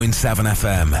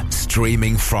101.7 FM,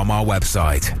 streaming from our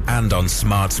website and on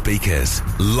smart speakers.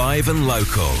 Live and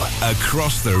local,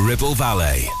 across the Ribble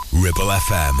Valley. Ribble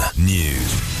FM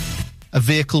News. A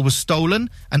vehicle was stolen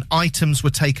and items were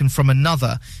taken from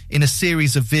another in a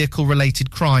series of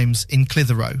vehicle-related crimes in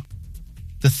Clitheroe.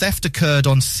 The theft occurred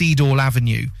on Seadall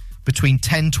Avenue between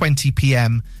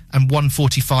 10:20pm and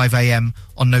 1:45am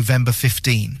on November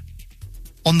 15.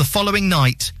 On the following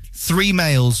night, 3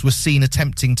 males were seen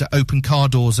attempting to open car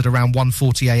doors at around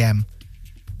 1:40am.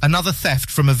 Another theft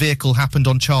from a vehicle happened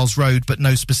on Charles Road, but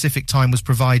no specific time was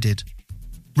provided.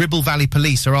 Ribble Valley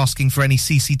Police are asking for any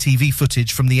CCTV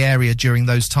footage from the area during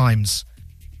those times.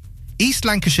 East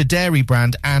Lancashire dairy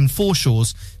brand Anne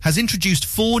Forshaw's has introduced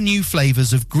 4 new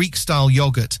flavours of Greek-style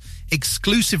yoghurt,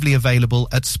 exclusively available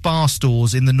at Spar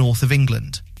stores in the north of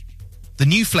England. The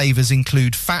new flavours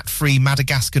include fat-free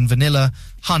Madagascan vanilla,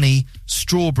 honey,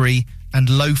 strawberry and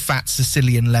low-fat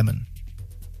Sicilian lemon.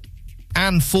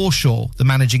 Anne Forshaw, the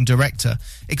managing director,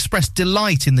 expressed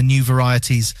delight in the new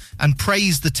varieties and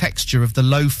praised the texture of the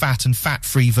low-fat and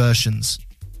fat-free versions.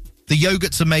 The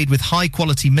yoghurts are made with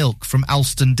high-quality milk from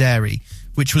Alston Dairy,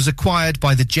 which was acquired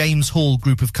by the James Hall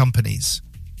Group of companies.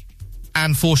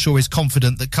 Anne Forshaw is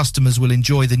confident that customers will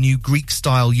enjoy the new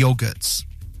Greek-style yoghurts.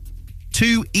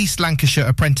 2 East Lancashire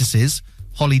apprentices,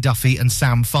 Holly Duffy and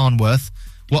Sam Farnworth,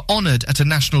 were honoured at a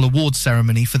national awards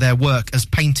ceremony for their work as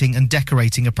painting and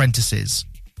decorating apprentices.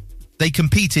 They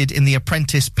competed in the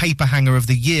Apprentice Paper Hanger of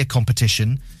the Year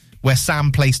competition, where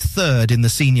Sam placed 3rd in the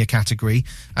senior category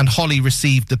and Holly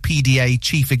received the PDA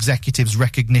Chief Executive's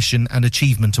Recognition and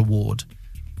Achievement Award.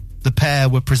 The pair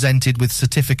were presented with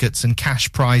certificates and cash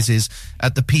prizes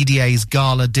at the PDA's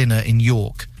gala dinner in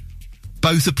York.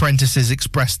 Both apprentices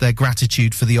expressed their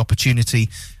gratitude for the opportunity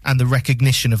and the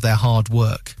recognition of their hard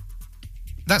work.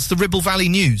 That's the Ribble Valley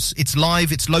News. It's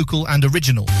live, it's local and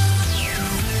original.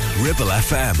 Ribble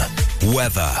FM.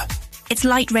 Weather. It's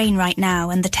light rain right now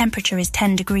and the temperature is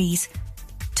 10 degrees.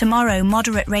 Tomorrow,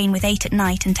 moderate rain with 8 at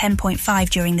night and 10.5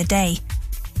 during the day.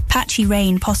 Patchy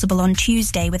rain possible on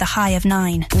Tuesday with a high of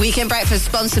 9. Weekend breakfast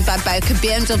sponsored by Bowker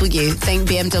BMW. Think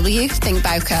BMW, think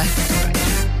Bowker.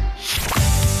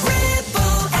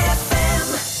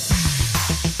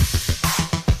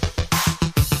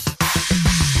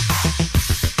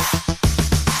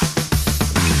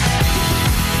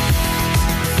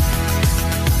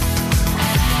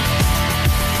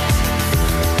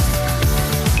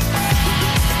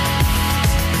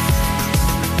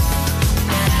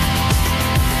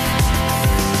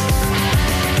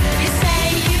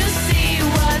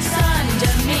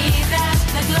 That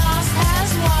the glass has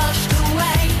washed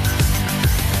away.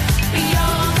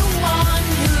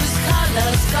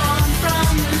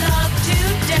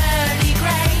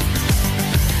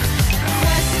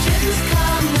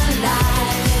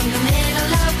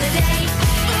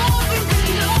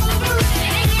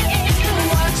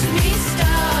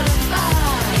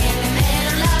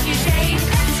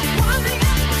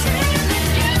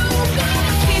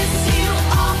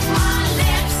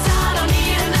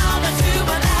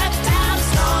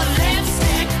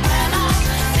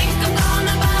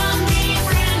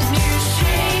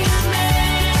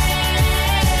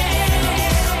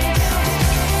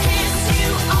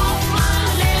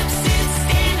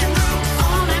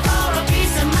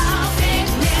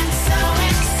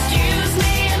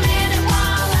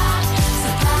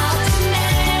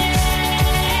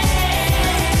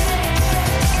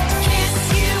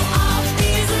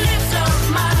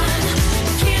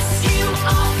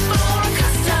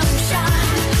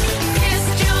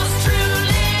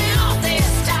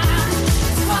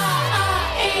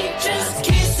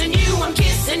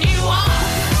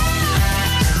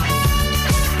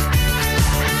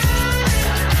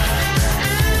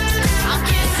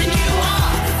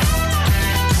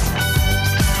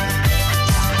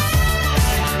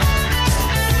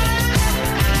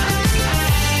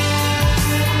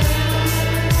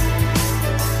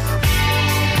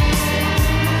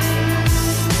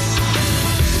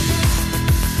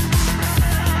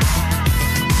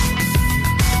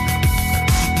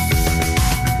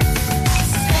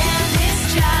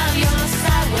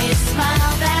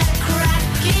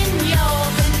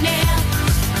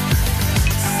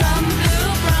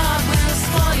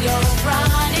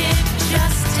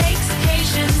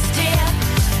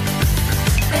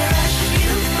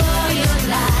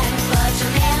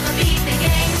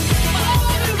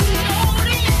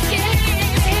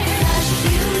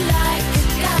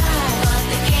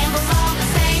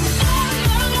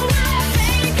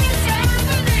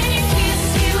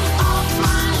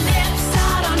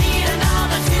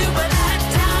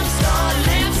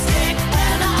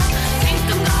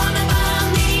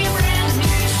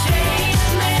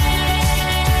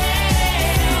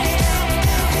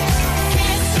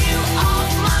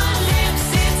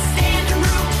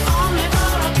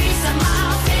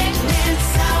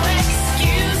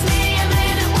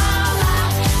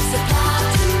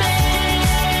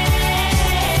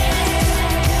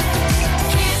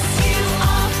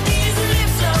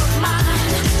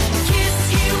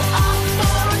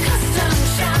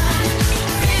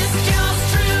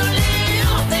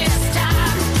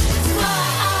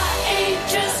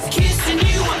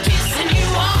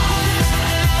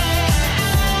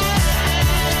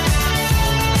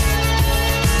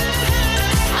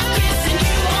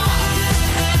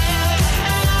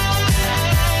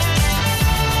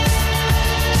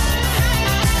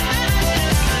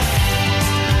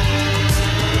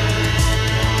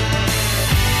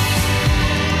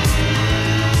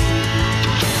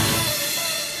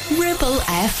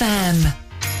 FM.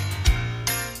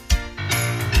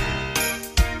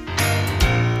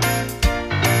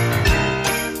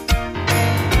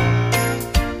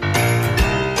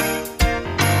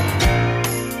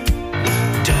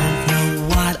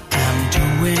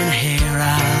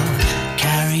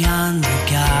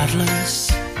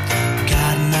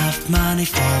 Money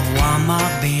for one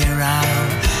more beer,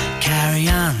 I'll carry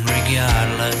on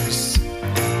regardless.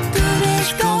 Good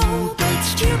as gold, but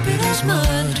stupid as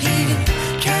mud, he'll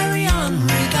carry on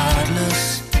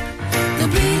regardless. The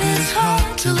bleed is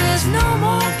hot till there's no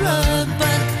more blood,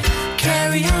 but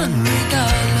carry on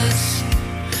regardless.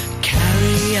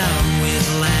 Carry on with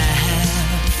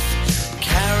laugh,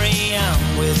 carry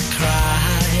on with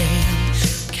cry,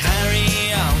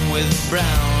 carry on with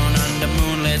brown under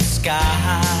moonlit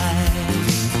sky.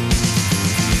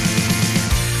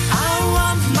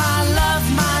 My love,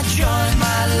 my joy,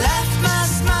 my life, my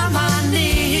smile, my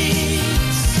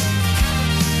needs.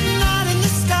 Not in the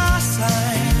star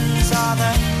signs or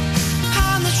the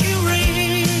palm that you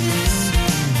read.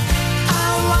 I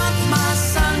want my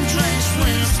sun-drenched,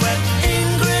 windswept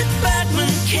Ingrid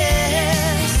Bergman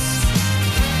kiss.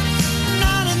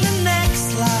 Not in the next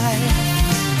life.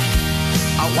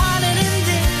 I want it in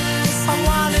this, I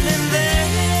want it in this.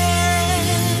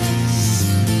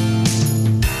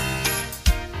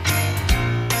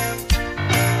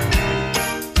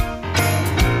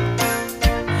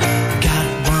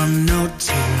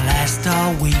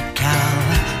 All week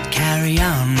I'll carry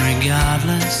on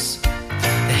regardless.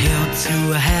 The hill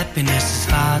to happiness is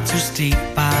far too steep.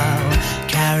 I'll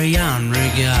carry on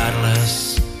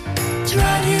regardless.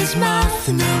 Dried his mouth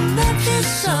in the Memphis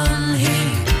sun. He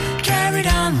carried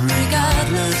on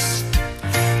regardless.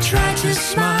 Tried to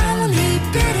smile and he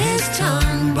bit his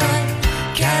tongue, but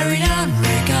carried on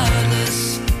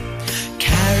regardless.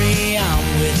 Carry on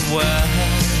with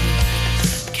words.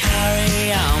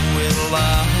 Carry on with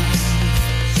love.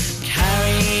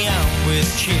 Carry on with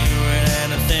cheering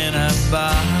anything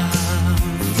above.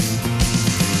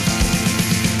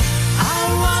 I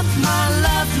want my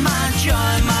love, my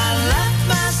joy, my love,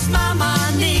 my smile,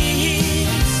 my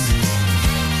needs.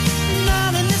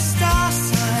 Not in the star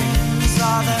signs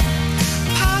or the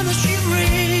palm that she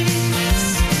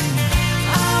reads.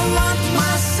 I want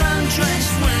my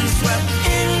sun-drenched, windswept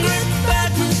Ingrid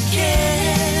Bergman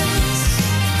kiss.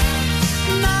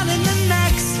 Not in the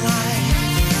next life.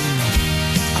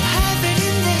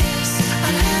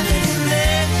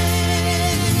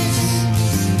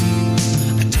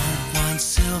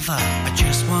 I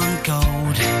just want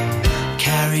gold.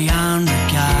 Carry on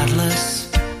regardless.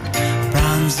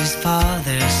 Bronze is for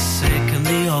the sick and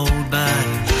the old, but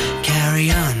carry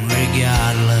on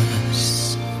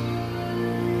regardless.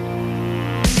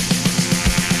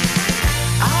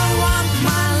 I want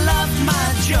my love, my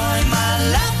joy, my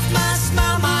love, my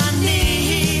smile, my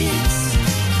needs.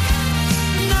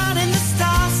 Not in the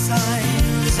star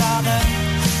signs or the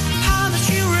palm that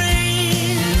you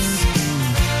reads.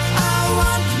 I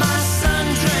want my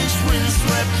sun-drenched,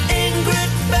 windswept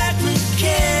Ingrid Bergman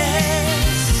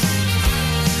kiss.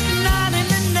 Not in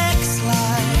the next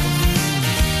life.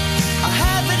 I'll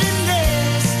have it in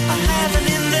this, I'll have it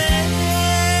in this.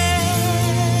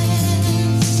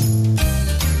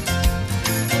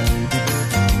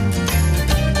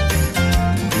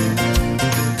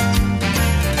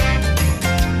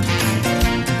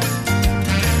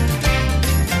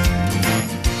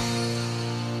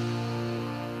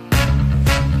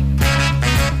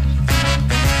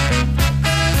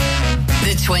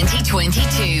 The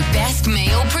 2022 Best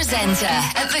Male Presenter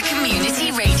at the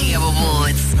Community Radio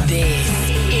Awards. This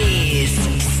is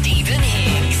Stephen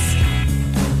Higgs.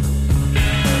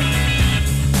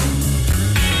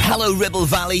 Hello, Ribble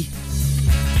Valley.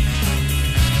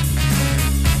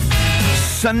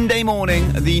 Sunday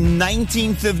morning, the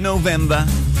 19th of November.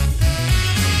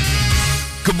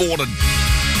 Good morning.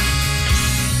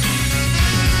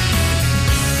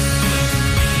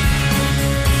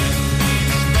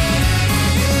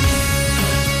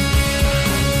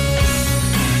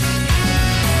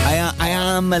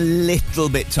 I'm a little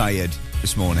bit tired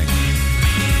this morning.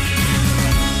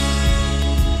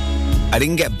 I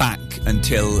didn't get back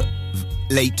until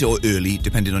late or early,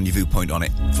 depending on your viewpoint on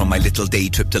it, from my little day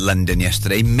trip to London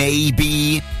yesterday.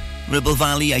 Maybe Ribble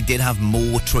Valley, I did have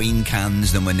more train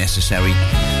cans than were necessary.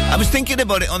 I was thinking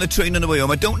about it on the train on the way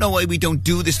home. I don't know why we don't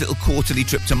do this little quarterly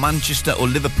trip to Manchester or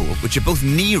Liverpool, which are both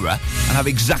nearer and have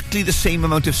exactly the same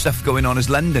amount of stuff going on as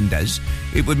London does.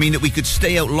 It would mean that we could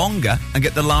stay out longer and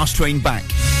get the last train back.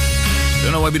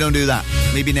 Don't know why we don't do that.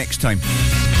 Maybe next time.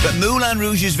 But Moulin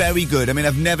Rouge is very good. I mean,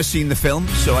 I've never seen the film,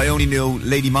 so I only know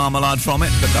Lady Marmalade from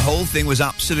it, but the whole thing was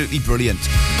absolutely brilliant.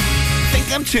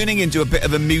 think I'm turning into a bit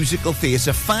of a musical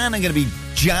theatre fan. I'm going to be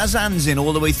jazz hands-in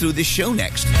all the way through this show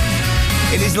next.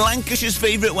 It is Lancashire's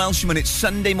favourite Welshman. It's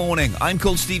Sunday morning. I'm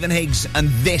called Stephen Higgs, and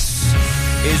this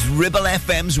is Ribble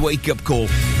FM's Wake Up Call.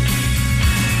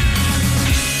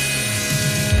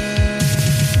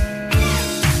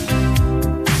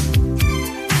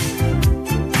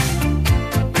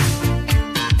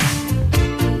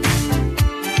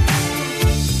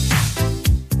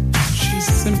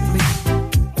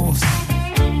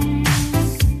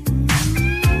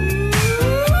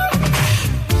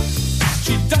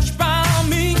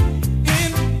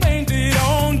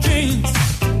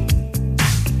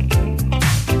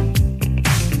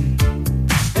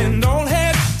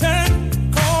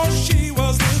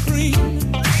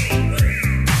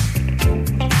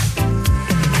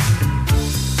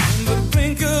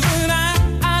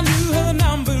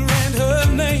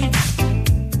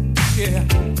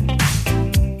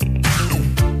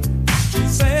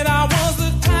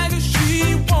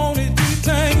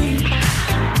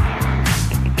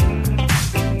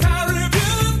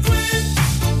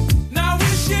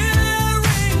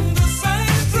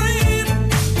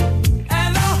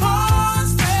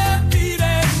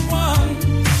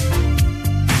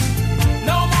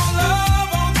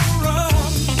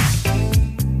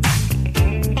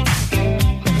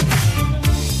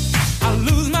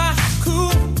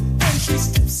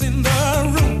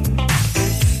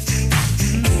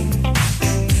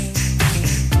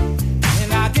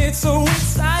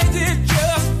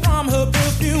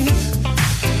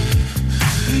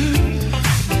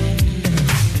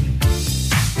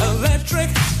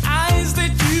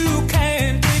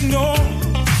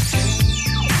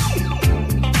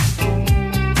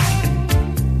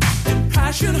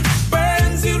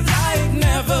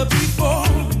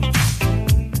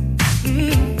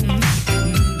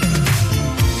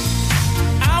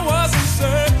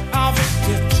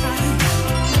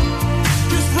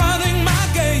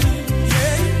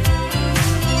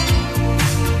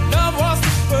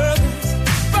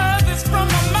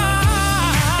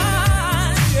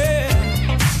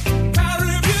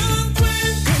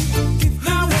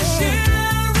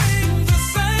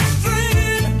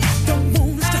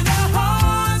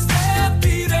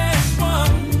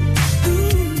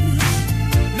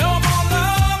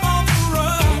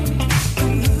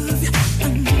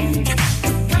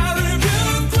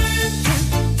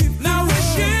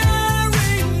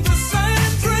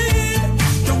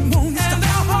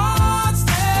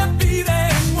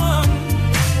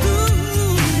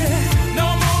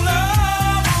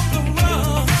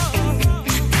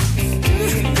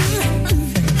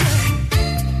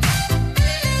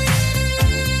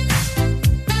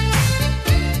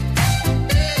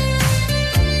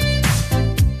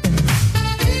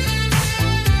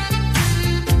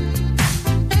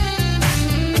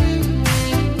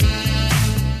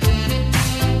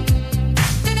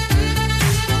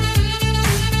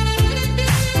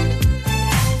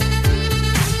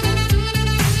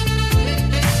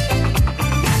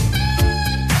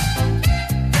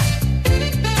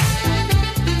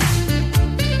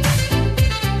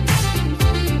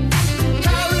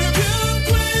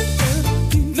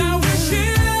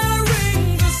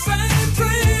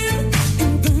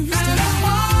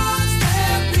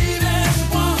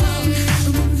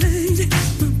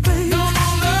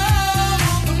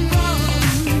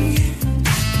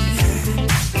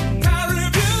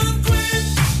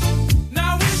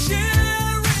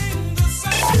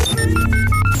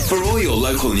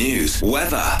 News,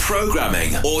 weather,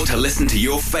 programming, or to listen to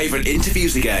your favourite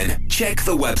interviews again, check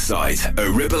the website at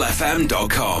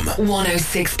ribblefm.com.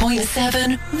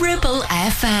 106.7 Ribble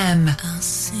FM. I'll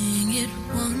sing it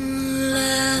one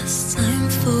last time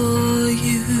for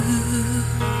you.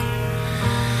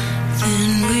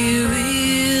 Then we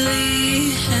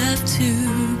really have to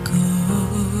go.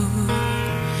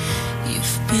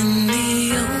 You've been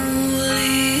the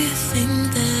only thing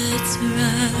that's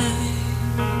right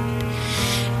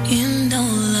in our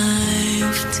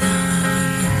lifetime,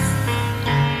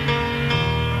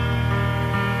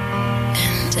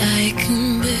 and I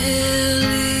can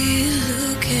barely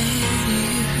look at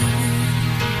you,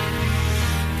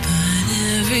 but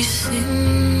every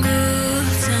single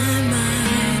time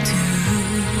I do,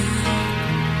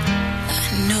 I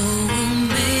know we'll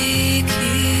make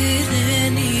it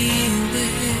anywhere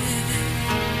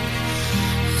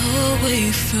away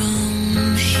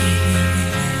from here.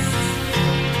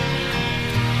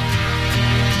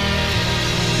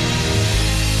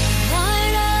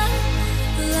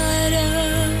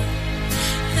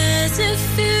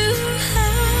 If you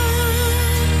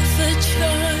have a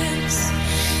choice,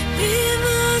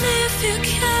 even if you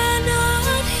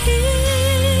cannot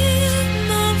hear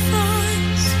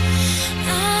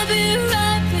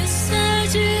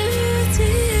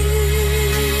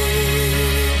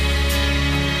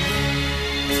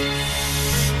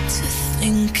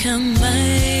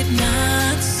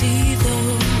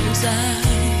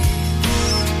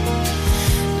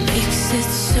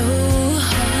so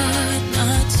hard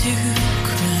not to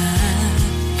cry.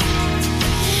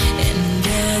 And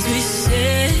as we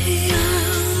say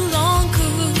our long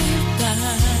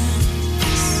goodbyes,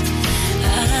 I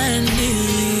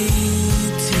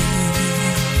need to.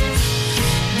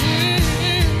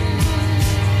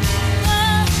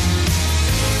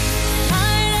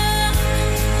 Light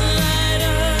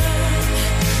up,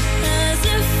 as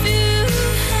if you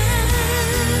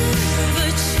have a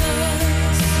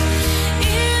choice,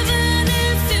 even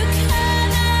if you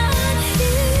cannot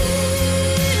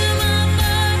hear my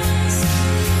voice.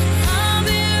 I'll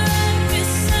be right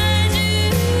beside you,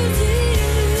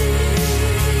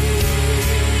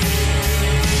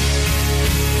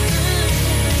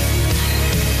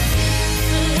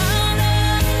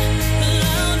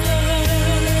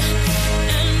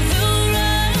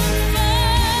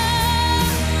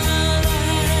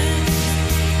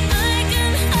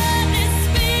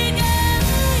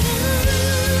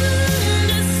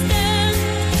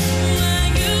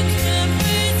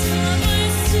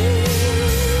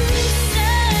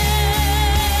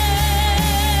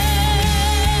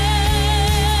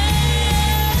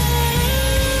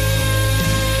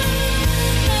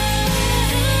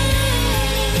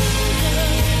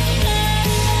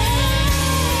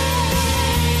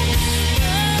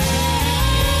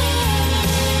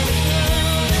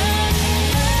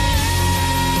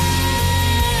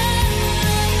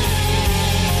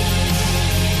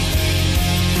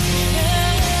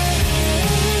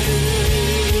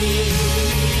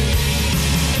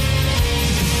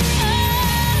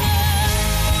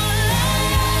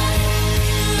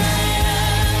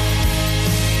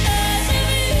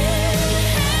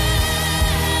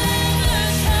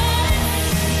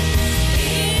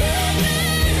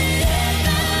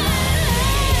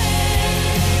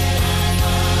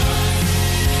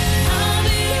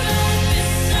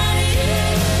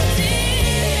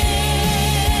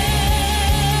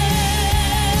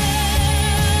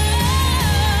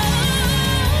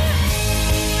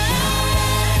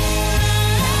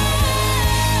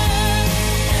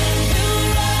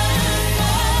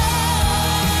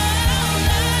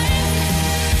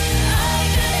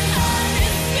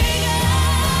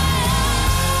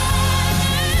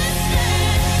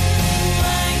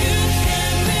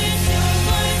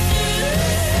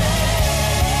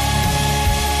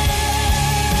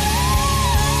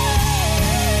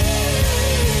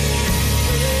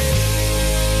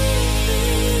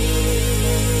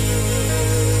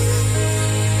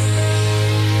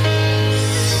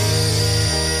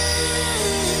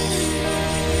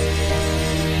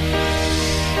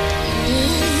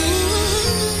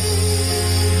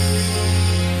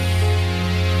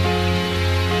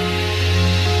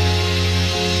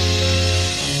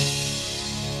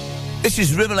 This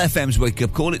is Ribble FM's Wake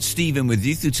Up Call. It's Stephen with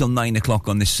you through till 9 o'clock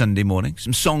on this Sunday morning.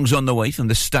 Some songs on the way from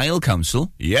the Style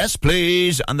Council. Yes,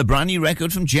 please. And the brand new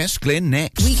record from Jess Glynn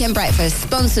next. Weekend Breakfast,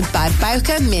 sponsored by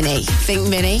Bowker Mini.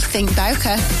 Think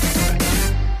Bowker.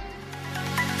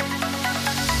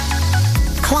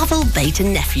 Clavel Bait &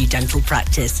 Nephew Dental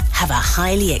Practice have a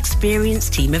highly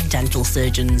experienced team of dental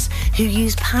surgeons who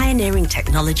use pioneering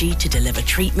technology to deliver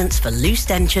treatments for loose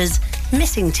dentures,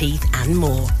 missing teeth and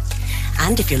more.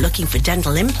 And if you're looking for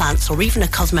dental implants or even a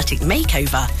cosmetic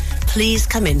makeover, please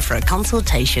come in for a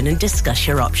consultation and discuss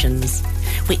your options.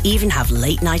 We even have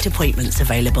late night appointments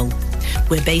available.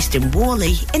 We're based in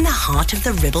Worley in the heart of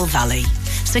the Ribble Valley.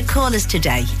 So call us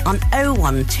today on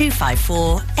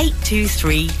 01254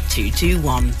 823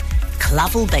 221.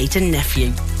 Clavel Bait &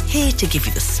 Nephew, here to give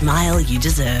you the smile you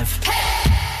deserve.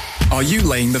 Are you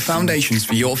laying the foundations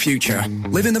for your future?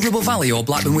 Live in the Ribble Valley or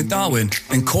Blackburn with Darwen?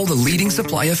 Then call the leading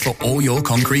supplier for all your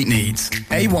concrete needs.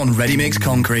 A1 Ready Mix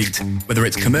Concrete. Whether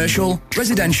it's commercial,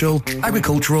 residential,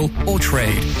 agricultural or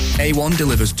trade, A1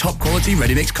 delivers top quality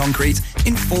ready mix concrete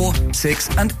in 4,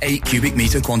 6 and 8 cubic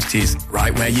metre quantities,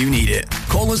 right where you need it.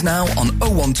 Call us now on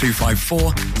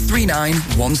 01254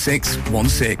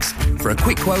 391616 for a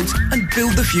quick quote and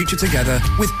build the future together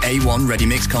with A1 Ready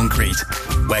Mix Concrete,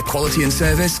 where quality and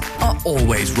service are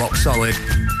always rock solid.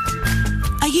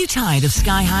 Are you tired of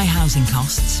sky-high housing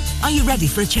costs? Are you ready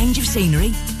for a change of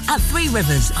scenery? At Three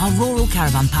Rivers, our rural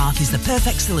caravan park is the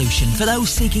perfect solution for those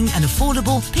seeking an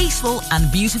affordable, peaceful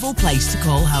and beautiful place to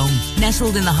call home.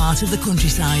 Nestled in the heart of the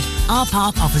countryside, our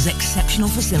park offers exceptional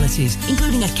facilities,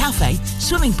 including a cafe,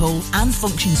 swimming pool and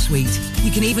function suite.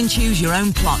 You can even choose your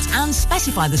own plot and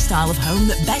specify the style of home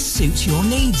that best suits your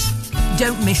needs.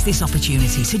 Don't miss this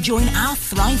opportunity to join our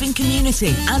thriving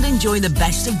community and enjoy the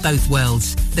best of both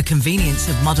worlds. The convenience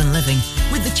of modern living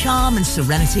with the charm and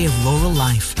serenity of rural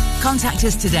life. Contact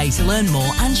us today to learn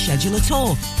more and schedule a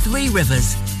tour. 3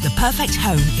 Rivers. The perfect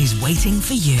home is waiting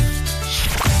for you.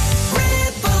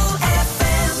 Ribble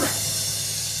FM.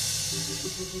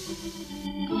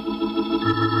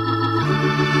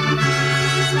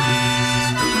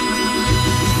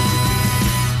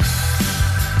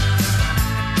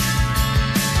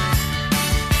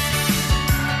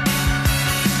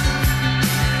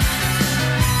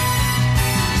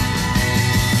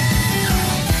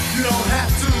 You don't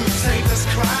have to take this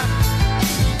crap.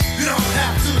 You don't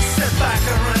have to sit back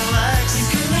and relax. You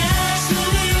can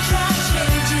actually try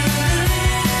changing it.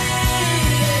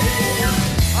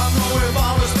 I know we've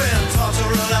always been taught to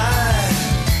rely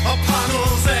upon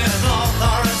rules and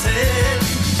authority,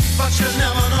 but you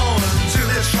never know until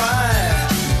you try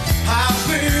how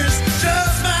things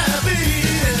just might be.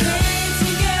 Came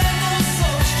together so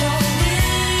strongly.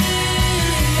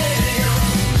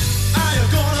 Are you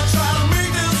gonna try to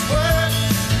make this work?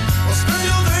 Or spend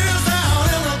your days down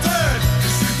in the dirt? You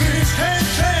see things can't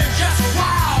change, yes, the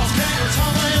walls can't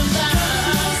tumbling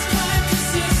down. It's quite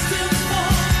consistent for,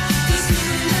 'cause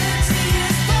unity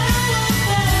is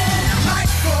powerful.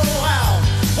 Lights go out,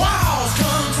 walls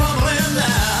come tumbling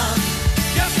down.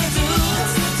 Yes, they do,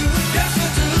 yes, they do, yes, they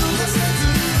do, yes, they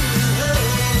do.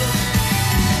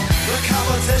 The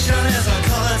competition is a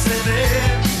color TV.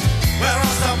 We're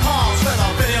on some pause with a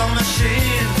video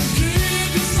machine. Keep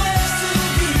yourself to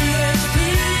VHP.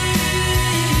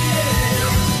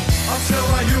 Until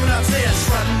the unity is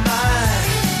threatened by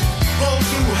those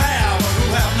who have and who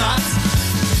have not.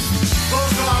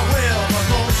 Those who are with and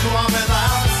those who are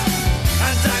without.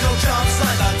 And Daniel jumps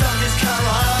like the donkey's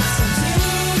carrots. Until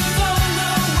you don't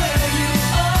know where you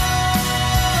are.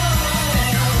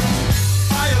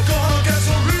 Are you gonna get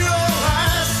to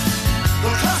realize the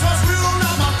class was real,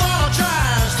 not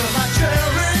mythologized? The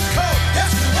Nigerian code,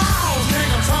 yes, the walls can't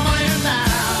come tumbling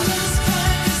down. It's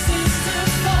quite consistent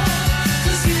for,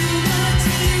 'cause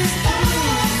unity is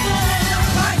powerful.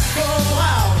 Lights go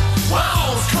out,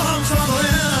 walls come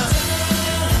tumbling.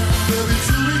 There'll be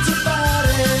 2 weeks about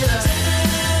it.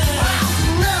 Wow,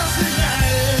 let's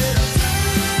unite.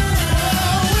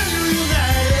 Oh, when you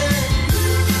unite.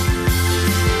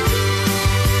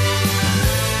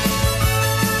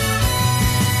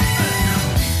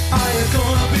 Are you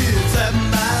gonna be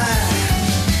threatened by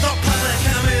the public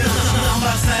enemy of the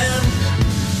numbers then?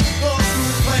 Those who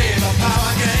play the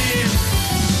power game,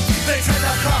 they take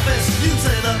the profits, you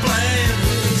take the blame.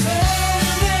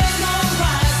 There's no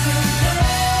rising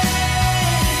play.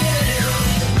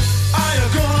 Are you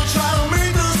gonna try to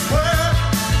make this work?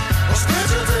 Or spend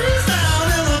your days down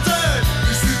in the dirt?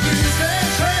 You see things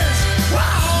can't change,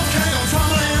 walls can't go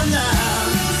tumbling down.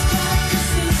 It's quite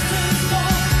consistent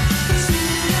for, 'cause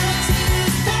unity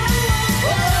is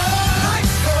powerful.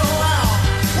 Lights go out,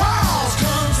 walls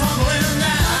come tumbling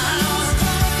down. It's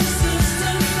quite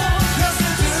consistent for, yes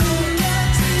it is.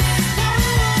 Unity is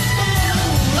powerful.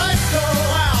 Lights go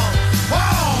out,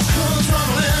 walls come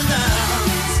tumbling down.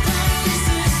 It's quite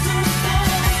consistent for,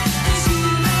 'cause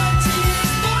unity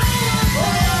is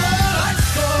powerful. Lights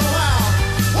go out,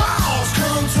 walls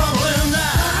come tumbling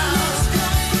down. It's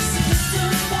quite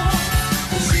consistent for,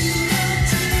 'cause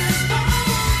unity is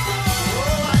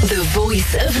powerful. The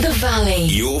voice of the valley.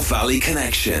 Your Valley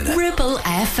Connection. Ribble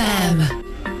FM.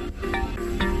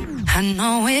 I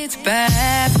know it's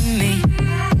bad for me,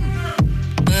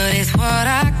 but it's what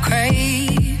I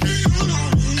crave,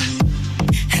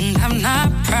 and I'm not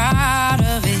proud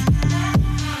of it.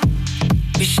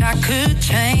 Wish I could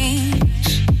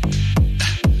change.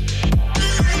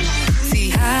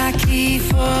 See, I keep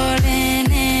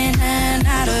falling in and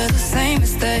out of the same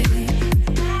mistake.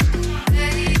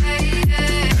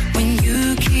 When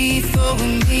you keep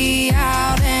throwing me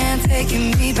out and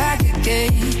taking me back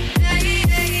again.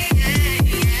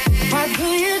 What do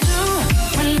you do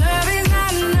when love is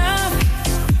not enough?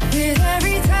 With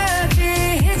every touch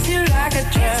it hits you like a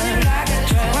drug.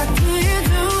 What do you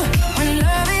do when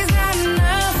love is not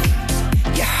enough?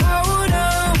 You hold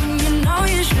on when you know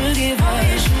you should give up.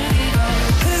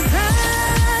 'Cause I'm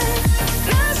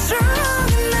not strong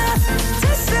enough to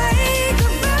say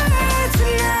goodbye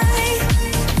tonight.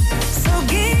 So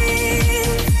give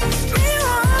me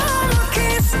one more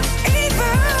kiss,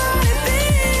 even if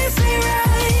this ain't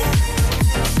right.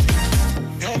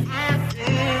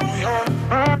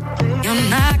 You're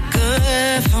not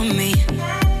good for me.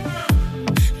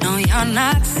 No, you're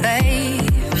not safe.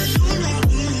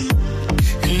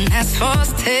 And that's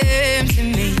what's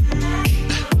tempting me,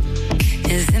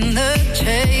 is in the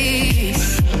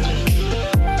chase.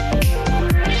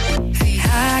 See,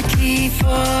 I keep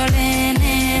falling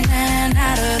in and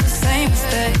out of the same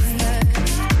mistake.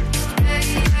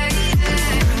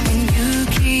 And you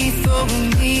keep throwing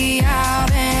me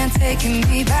out and taking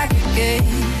me back again.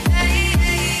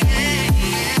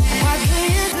 What do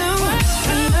you do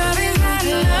when love is not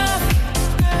enough?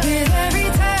 With every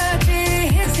touch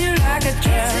it hits you like a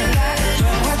drug.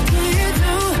 What do you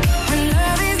do when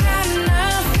love is not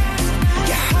enough?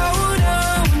 You hold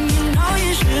on when you know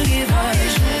you should give up.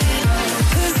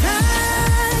 'Cause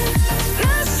I'm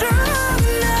not strong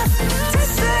enough to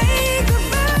say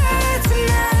goodbye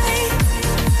tonight.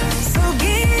 So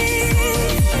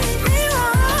give me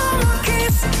one more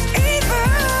kiss,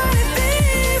 even if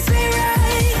this ain't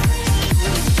right.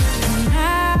 And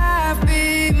I've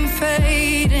been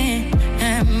fading,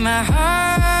 and my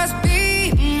heart's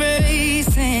beating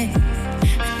racing.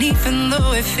 And even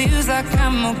though it feels like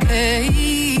I'm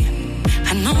okay,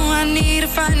 I know I need to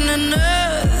find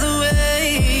another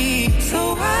way.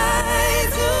 So what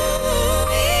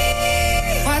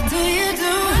do you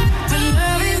do when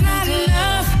love is not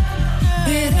enough?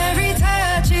 With every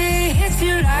touch it hits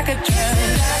you like a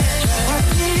drug. What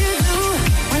do you do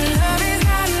when love is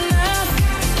not enough?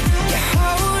 You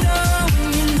hold on when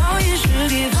you know you should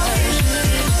give up.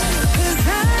 'Cause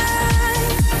I'm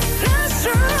not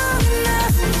strong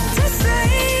enough to say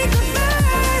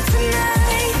goodbye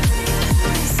tonight.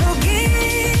 So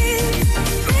give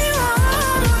me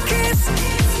one more kiss,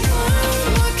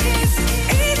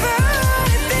 even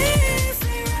if this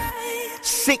ain't right.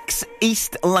 6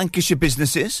 East Lancashire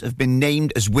businesses have been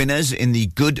named as winners in the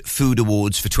Good Food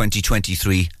Awards for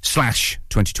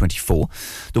 2023/2024.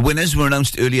 The winners were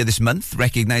announced earlier this month,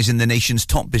 recognising the nation's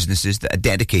top businesses that are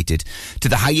dedicated to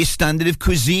the highest standard of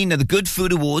cuisine. Now, the Good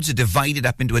Food Awards are divided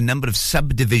up into a number of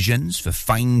subdivisions for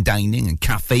fine dining and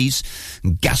cafes,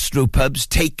 and gastropubs,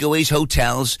 takeaways,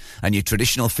 hotels, and your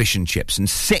traditional fish and chips. And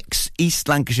 6 East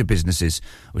Lancashire businesses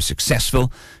were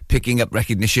successful, picking up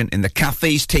recognition in the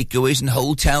cafes, takeaways, and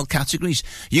hotel categories.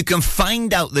 You can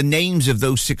find out the names of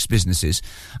those 6 businesses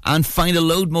and find a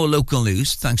load more local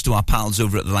news, thanks to our pals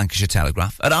over at the Lancashire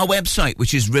Telegraph, at our website,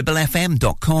 which is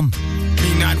ribblefm.com.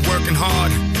 Me not working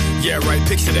hard. Yeah, right,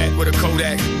 picture that with a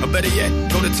Kodak. Or better yet,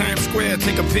 go to Times Square,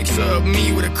 take a picture of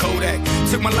me with a Kodak.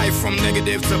 Took my life from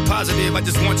negative to positive, I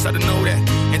just want y'all to know that.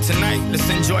 And tonight, let's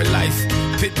enjoy life.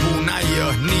 Pitbull,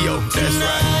 Naya, Neo, that's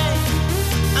right.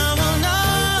 I want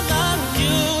all of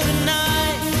you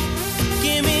tonight.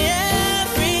 Give me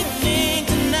everything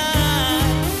tonight.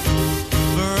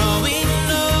 For all we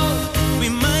know, we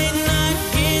might not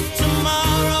get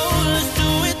tomorrow. Let's do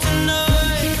it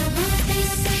tonight.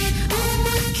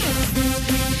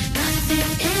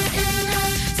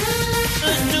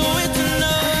 Let's do it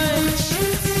tonight.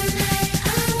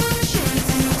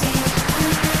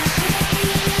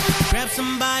 Grab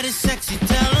somebody sexy,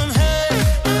 tell them, hey.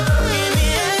 Give me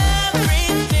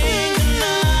everything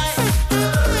tonight.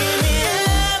 Give me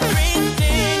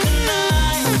everything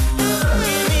tonight.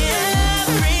 Give me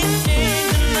everything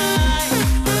tonight.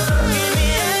 Give me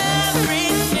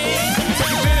everything.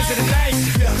 Take advantage of the night,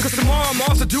 cause tomorrow I'm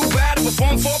off to Dubai to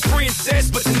perform for a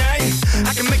princess. But tonight,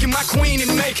 I can make you my queen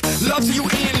and make love to you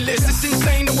endless. It's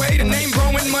insane the way the name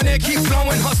growing, money keep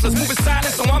flowing. Hustlers moving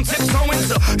silent, so I'm tiptoeing.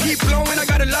 So keep blowing, I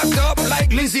got it locked up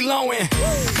like Lindsay Lohan.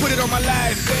 Put it on my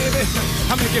life, baby.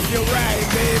 I'm gonna give you a ride,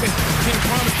 baby. Can't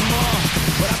promise tomorrow,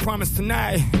 but I promise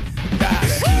tonight.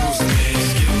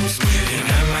 Excuse me, and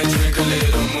I might drink a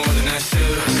little more than I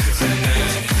should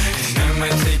tonight. And I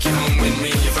might take you home with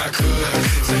me if I could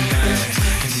tonight.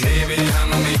 And baby,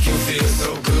 I'ma make you feel so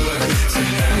good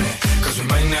tonight. Cause we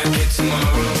might not get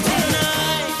tomorrow.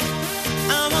 Tonight,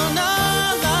 I want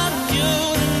all of you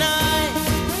tonight.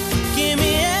 Give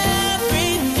me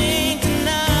everything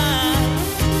tonight.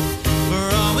 For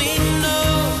all we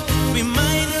know, we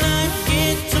might not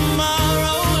get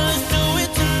tomorrow. Let's do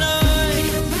it tonight.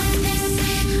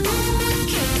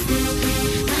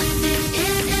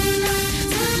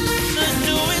 Let's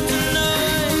do it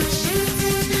tonight.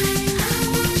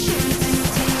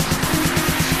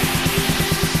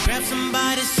 Grab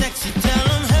somebody sexy, tell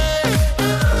them, hey.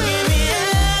 Give me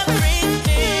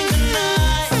everything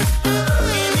tonight.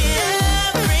 Give me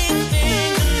everything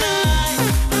tonight.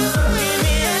 Give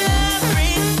me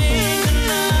everything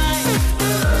tonight.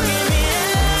 Give me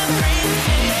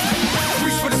everything.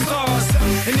 Reach for the stars,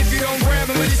 and if you don't grab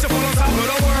them, at least you'll fall on top of the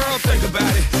world. Think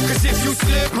about it, cause if you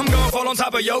slip, I'm gonna fall on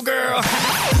top of your girl.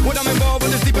 What I'm involved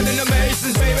with is deeper than the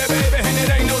Masons, baby, and it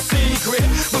ain't no secret.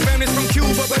 My family's from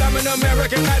Cuba, but I'm an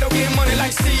American. I don't get money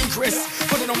like secrets.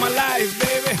 Put it on my life,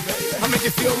 baby. I'll make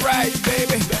it feel right,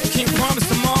 baby. Can't promise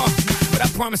tomorrow, but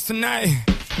promise tonight,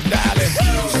 darling.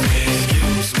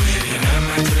 Excuse me, and I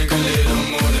might drink a little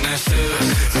more than I should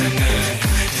tonight.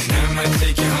 And I might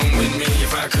take you home with me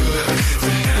if I could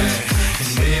tonight. And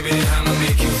baby, I'ma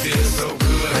make you feel so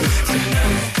good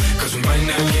tonight. 'Cause we might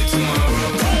not get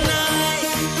tomorrow.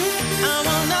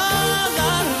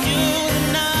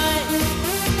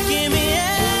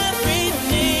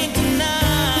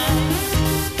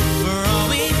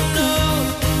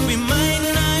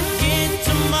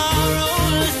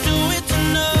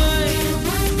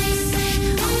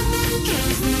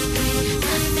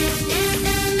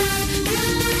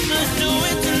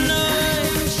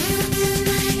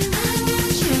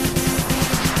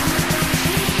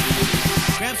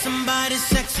 Somebody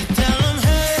sexy, tell them,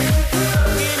 hey,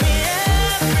 give me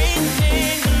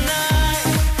everything tonight.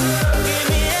 Give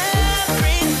me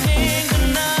everything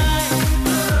tonight.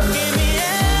 Give me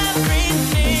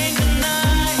everything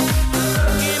tonight.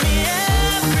 Give me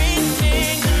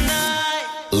everything tonight.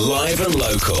 Live and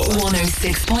local.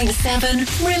 106.7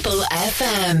 Ribble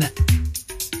FM.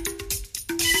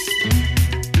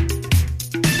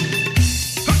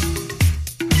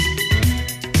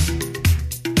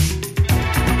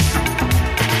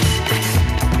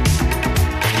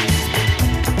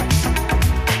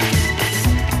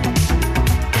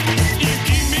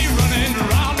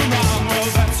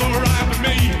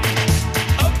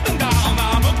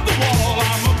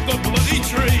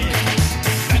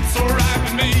 That's alright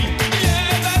with me.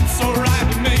 Yeah, that's alright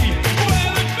with me.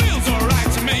 Well, it feels alright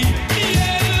to me.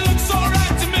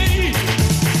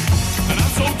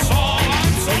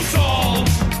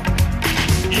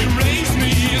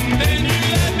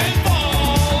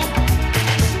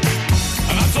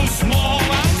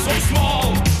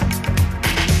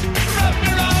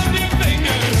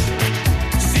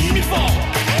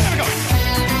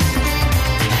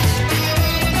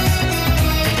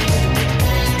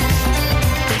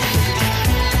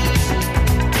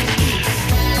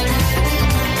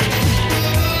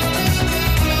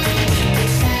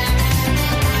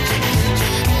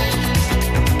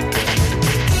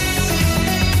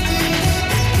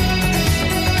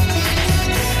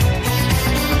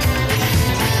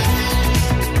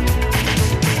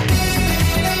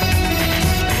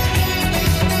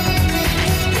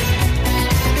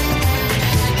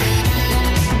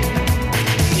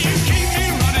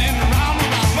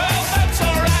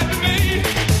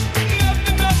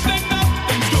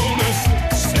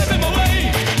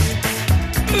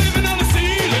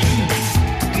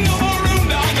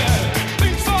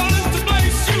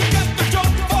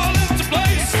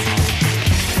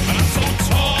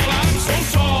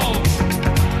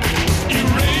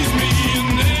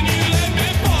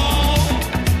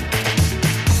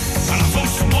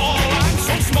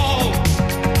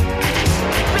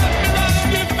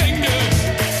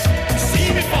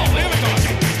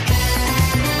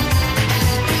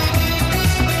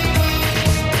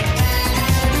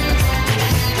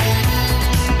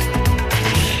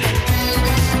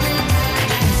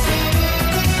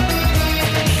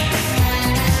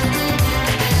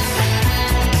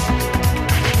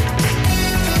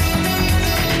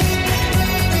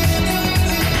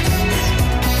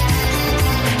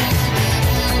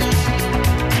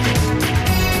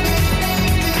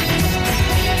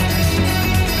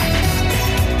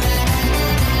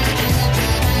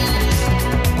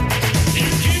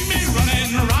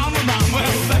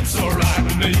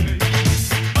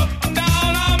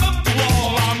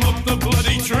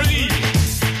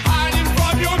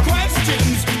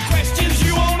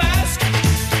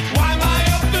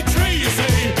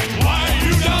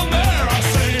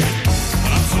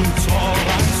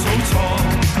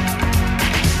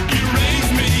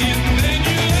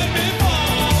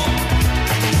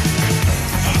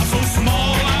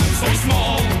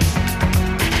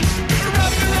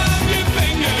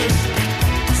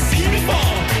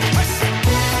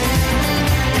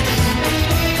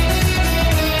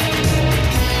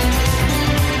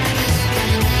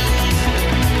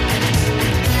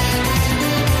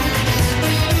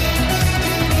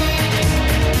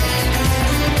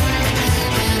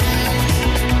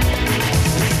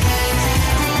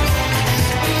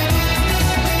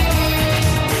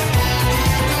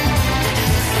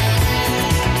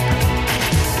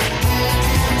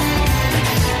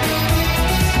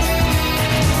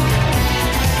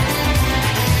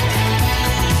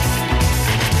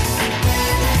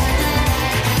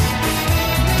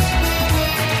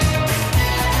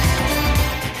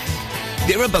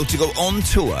 We're about to go on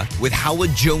tour with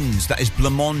Howard Jones. That is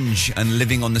Blancmange and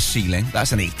Living on the Ceiling.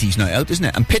 That's an 80s night out, isn't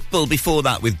it? And Pitbull before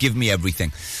that with Give Me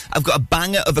Everything. I've got a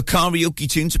banger of a karaoke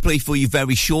tune to play for you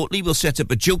very shortly. We'll set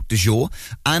up a joke du jour.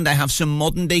 And I have some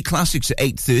modern day classics at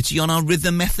 8:30 on our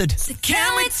rhythm method. So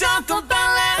can we talk about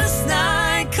last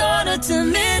night,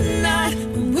 1:45,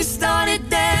 when we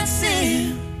started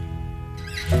dancing?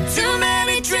 Too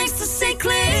many drinks to see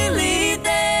clearly,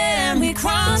 then we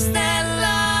crossed that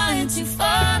line too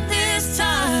far this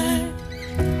time.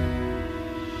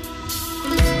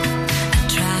 I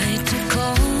tried to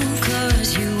call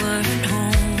 'cause you weren't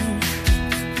home.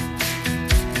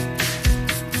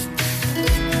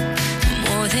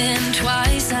 More than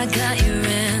twice I got your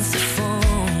answer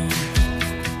phone.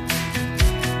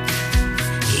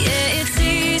 Yeah, it's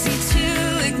easy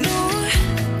to ignore.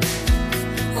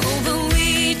 Oh, but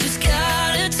we just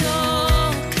gotta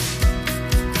talk.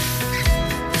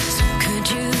 So could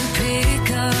you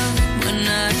pick up when I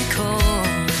call?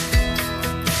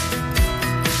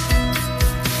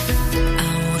 I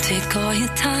won't take all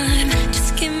your time.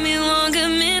 Just give me 1 good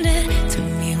minute. Tell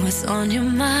me what's on your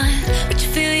mind. Would you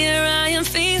feel your I am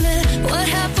feeling? What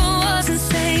happened was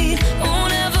insane.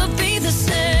 Won't ever be the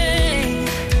same.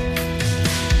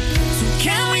 So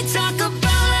can we talk about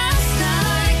last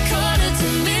night,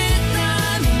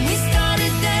 1:45, when we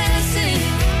started dancing?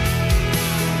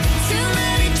 Too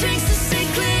many drinks to see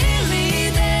clearly,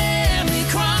 then we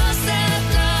crossed that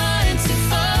line too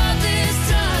far this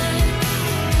time.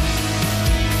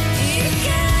 You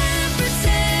can't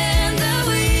pretend that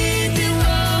we did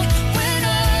wrong when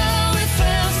all it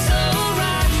felt so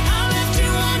right. I left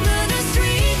you under the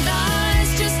street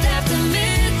lights just after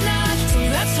midnight, so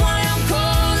that's why I'm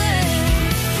calling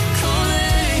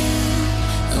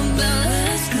about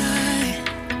last night.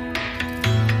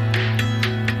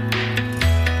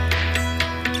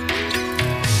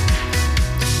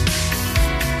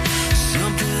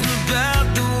 Something about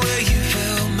the way you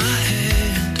held my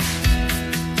hand.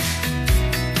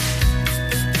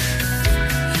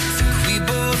 Think we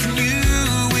both knew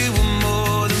we were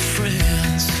more than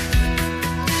friends.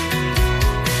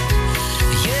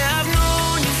 Yeah, I've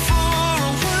known you for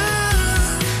a while,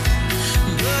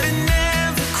 but it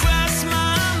never crossed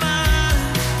my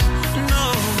mind. No,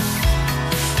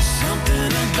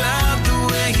 something about the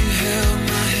way you held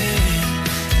my hand.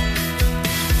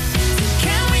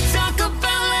 Can we talk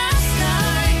about last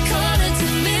night,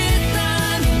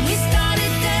 1:45, when we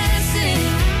started dancing?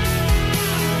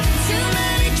 Too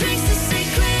many drinks to see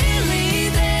clearly,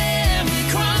 then we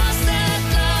crossed that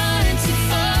line too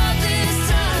far this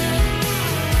time.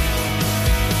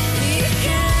 You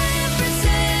can't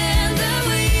pretend that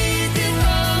we did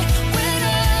wrong when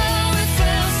all it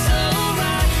felt so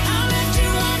right. I left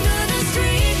you under the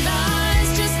street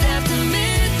lights just after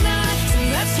midnight, so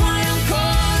that's why I'm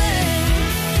calling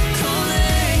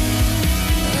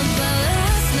about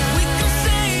last night. We can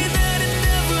say that it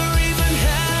never even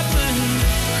happened.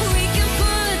 We can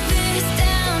put this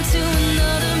down to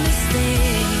another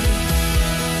mistake,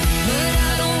 but I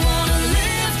don't wanna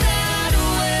live that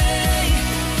way,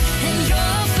 and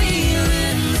you're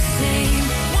feeling the same.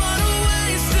 What a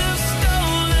waste of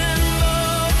stolen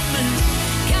moments.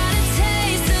 Got a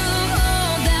taste of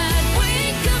all that we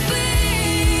could be.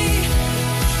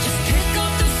 Just pick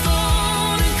up the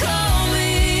phone and call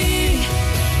me.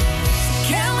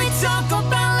 Can we talk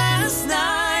about last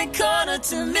night,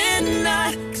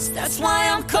 1:45, 'cause that's why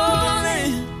I'm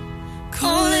calling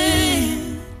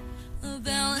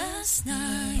about last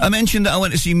night. I mentioned that I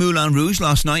went to see Moulin Rouge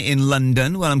last night in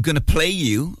London. Well, I'm going to play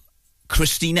you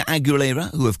Christina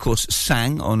Aguilera, who of course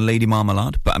sang on Lady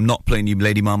Marmalade, but I'm not playing you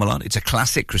Lady Marmalade. It's a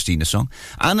classic Christina song.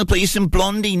 And I'll play you some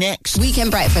Blondie next.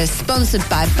 Weekend Breakfast, sponsored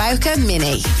by Bowker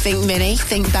Mini.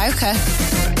 Think Bowker.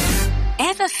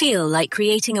 Ever feel like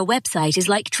creating a website is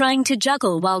like trying to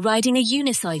juggle while riding a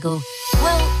unicycle?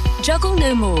 Well, juggle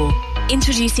no more.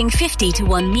 Introducing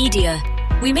 50-to-1 Media.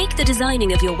 We make the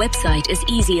designing of your website as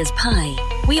easy as pie.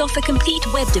 We offer complete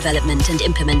web development and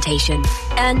implementation.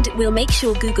 And we'll make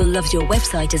sure Google loves your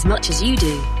website as much as you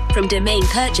do. From domain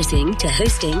purchasing to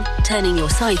hosting, turning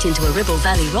your site into a Ribble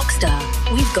Valley rockstar,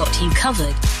 we've got you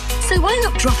covered. So why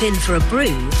not drop in for a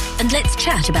brew and let's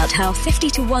chat about how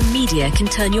 50-to-1 Media can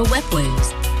turn your web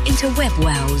woes into web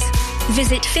wows.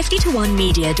 Visit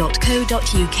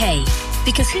 50to1media.co.uk,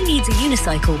 because who needs a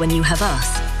unicycle when you have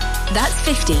us? That's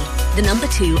 50, the number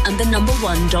 2 and the number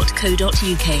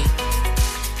 1.co.uk.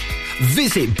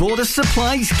 Visit Border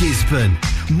Supplies Gisborne.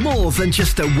 More than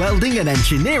just a welding and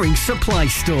engineering supply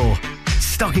store.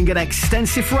 Stocking an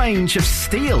extensive range of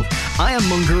steel,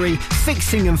 ironmongery,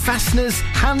 fixing and fasteners,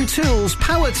 hand tools,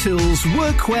 power tools,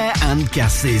 workwear and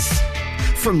gases.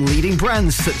 from leading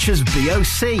brands such as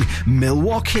BOC,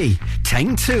 Milwaukee,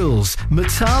 Tang Tools,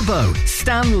 Metabo,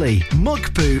 Stanley,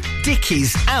 Muck Boot,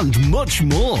 Dickies and much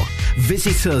more.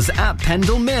 Visit us at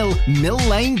Pendle Mill, Mill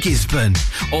Lane, Gisborne,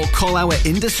 or call our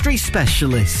industry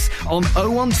specialists on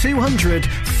 01200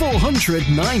 400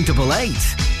 988.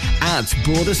 At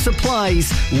Border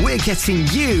Supplies, we're getting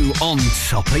you on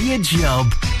top of your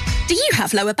job. Do you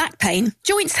have lower back pain,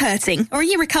 joints hurting, or are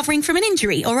you recovering from an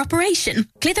injury or operation?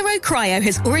 Clitheroe Cryo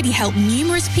has already helped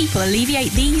numerous people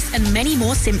alleviate these and many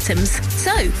more symptoms.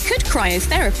 So, could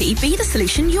cryotherapy be the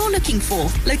solution you're looking for?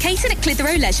 Located at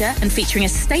Clitheroe Leisure and featuring a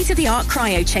state-of-the-art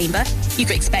cryo chamber, you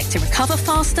could expect to recover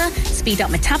faster, speed up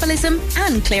metabolism,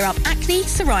 and clear up acne,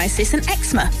 psoriasis, and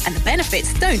eczema. And the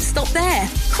benefits don't stop there.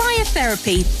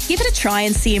 Cryotherapy. Give it a try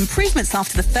and see improvements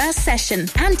after the first session,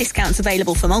 and discounts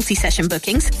available for multi-session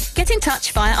bookings. Get in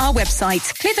touch via our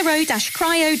website,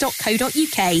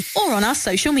 clitheroe-cryo.co.uk, or on our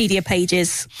social media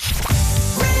pages.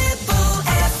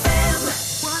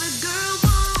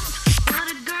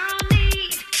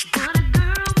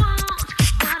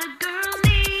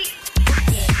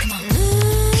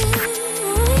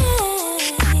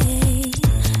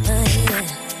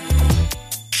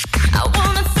 I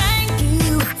wanna thank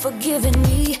you for giving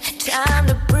me time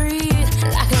to breathe,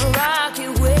 like a rocky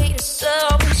way to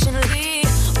sufficiently.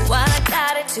 While I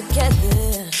got it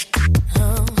together,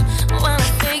 while I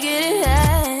figured it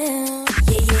out,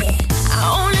 I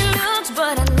only looked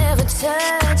but I never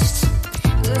touched,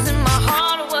 'cause in my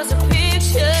heart was a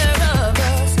picture of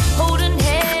us holding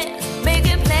hands,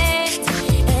 making plans,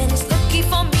 and it's lucky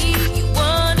for me you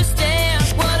understand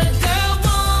what a girl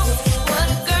wants, what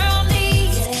a girl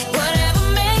needs, whatever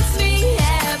makes me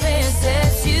happy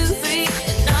sets you free,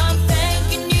 and I'm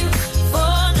thanking you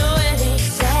for knowing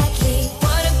exactly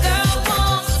what a girl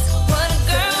wants, what a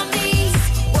girl needs,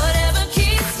 whatever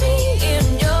keeps me in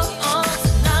your arms,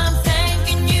 and I'm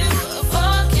thanking you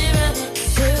for giving it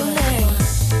to me.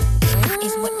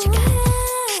 Is what you got,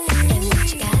 and what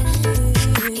you got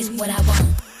is what I want.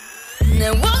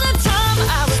 There was a time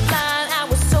I was blind, I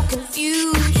was so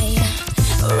confused,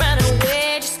 ran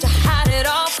away just to hide it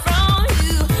all from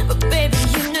you, but baby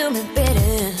you knew me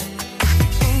better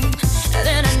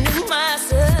than I knew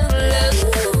myself.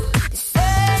 They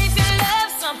say if you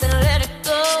love something, let it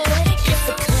go. If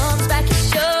it comes back, it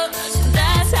shows.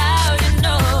 That's how you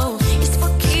know it's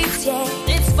for keeps,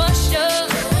 yeah, it's for sure.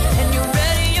 And you're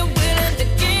ready, you're willing to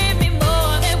give me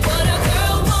more than what a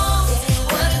girl wants,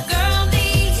 what a girl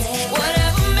needs,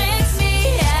 whatever makes me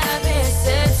happy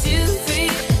sets you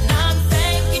free. And I'm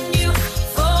thanking you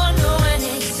for knowing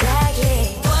exactly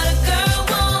what a girl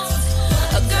wants,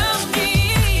 a girl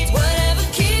needs, whatever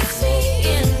keeps me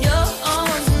in your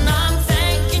arms. And I'm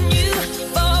thanking you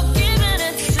for giving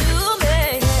it to me.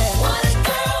 What a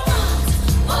girl wants,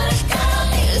 what a girl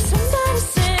needs. Somebody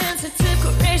sensitive,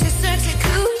 courageous, sexy,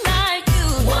 cool like you.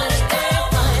 What a girl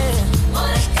wants,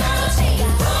 what a girl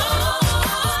needs.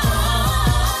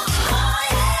 Oh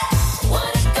yeah,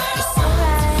 what a girl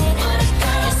wants, what a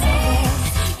girl needs.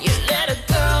 You let a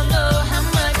girl know how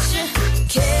much you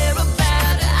care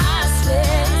about her, I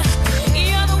swear.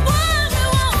 You're the one who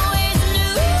always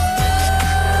knew.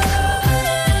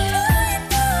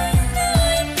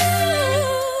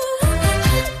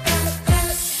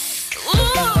 Ooh,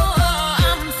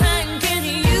 I'm thanking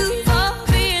you for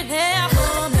being there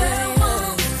for me.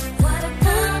 What a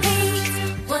girl needs,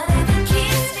 whatever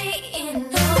keeps me in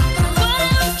your arms,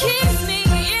 whatever keeps me in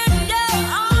your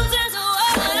arms is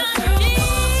what I need.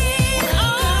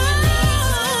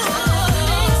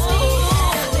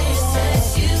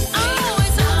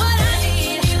 Always what I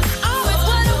need, always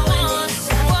what I want,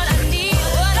 what I need,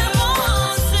 what I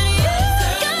want.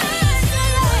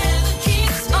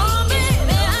 Keeps me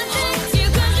baby, I thank you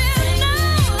 'cause you know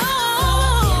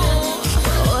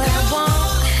what I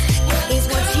want is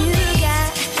what you got,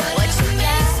 what you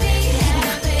got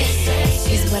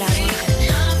is what I want.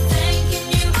 I'm thanking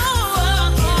you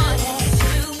for giving it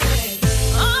to me.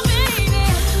 Oh baby,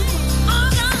 oh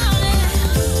darling,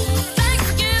 thank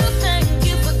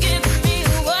you for giving me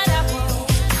what I want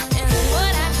and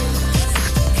what I need.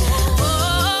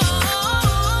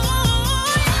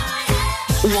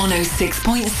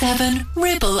 106.7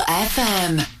 Ribble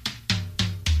FM.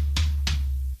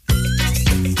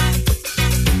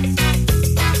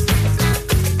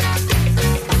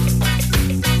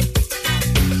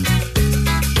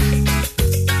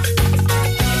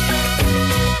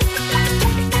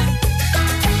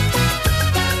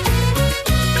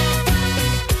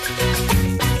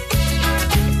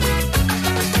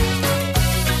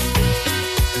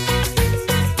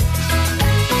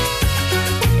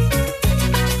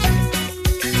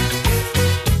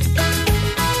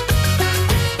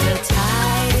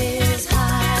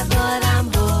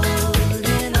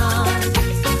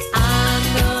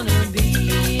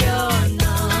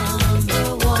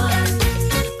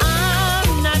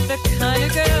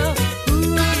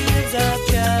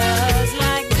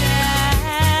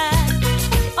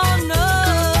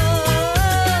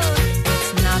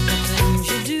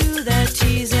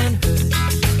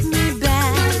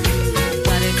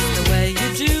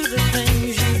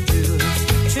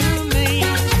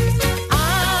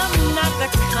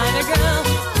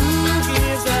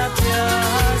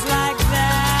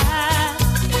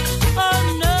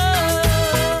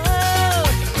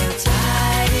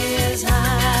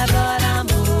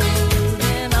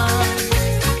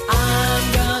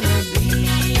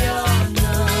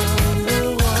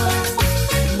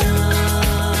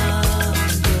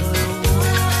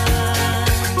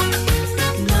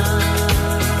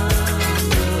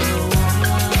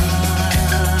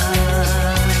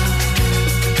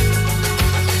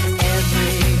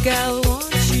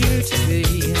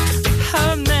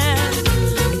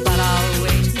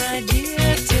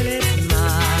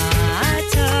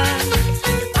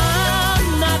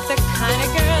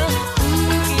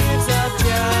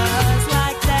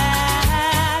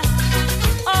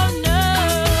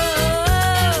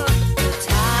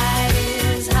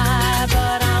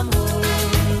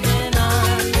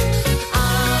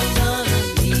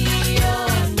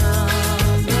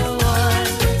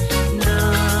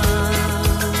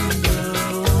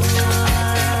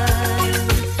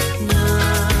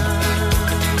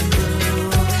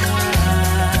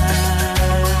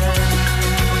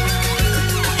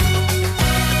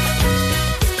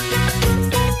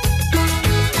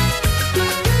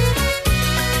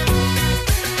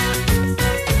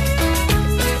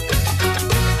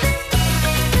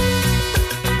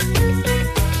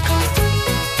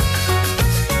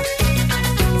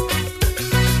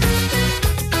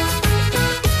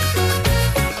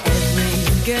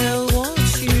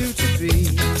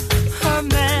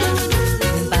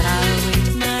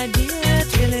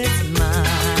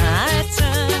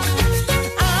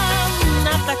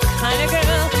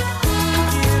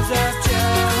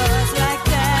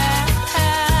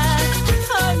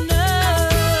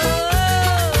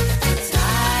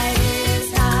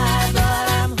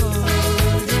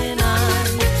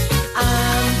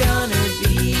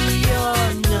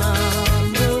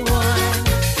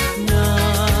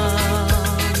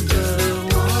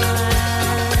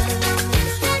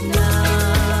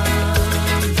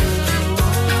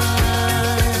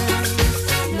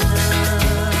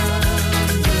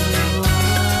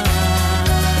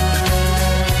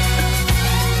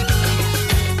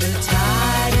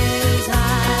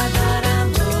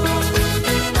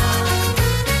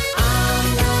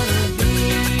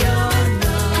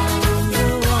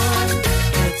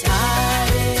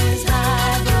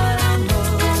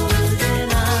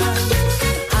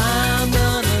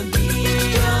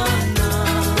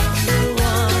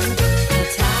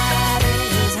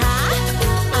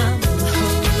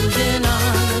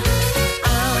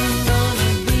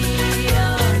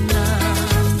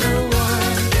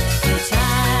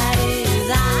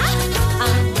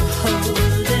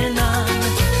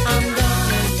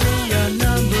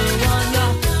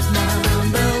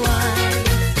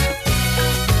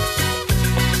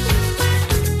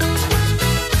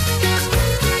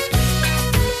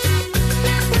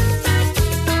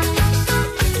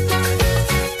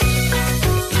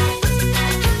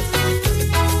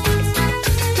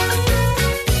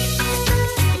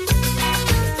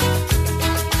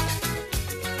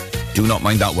 Do not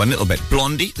mind that one a little bit.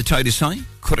 Blondie, The Tide is High.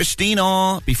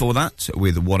 Christina, before that,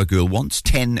 with What a Girl Wants,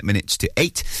 10 minutes to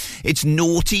 8. It's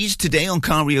Naughties today on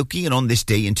Karaoke, and on this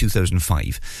day in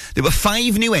 2005. There were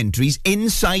 5 new entries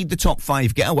inside the top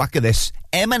 5. Get a whack of this.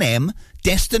 Eminem,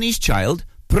 Destiny's Child,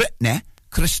 Britney,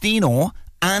 Christina,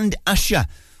 and Usher.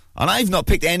 And I've not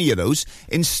picked any of those.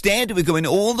 Instead, we're going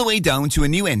all the way down to a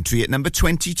new entry at number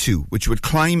 22, which would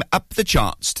climb up the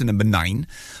charts to number 9.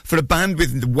 For a band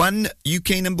with one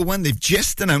UK number 1, they've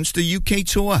just announced a UK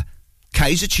tour.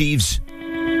 Kaiser Chiefs.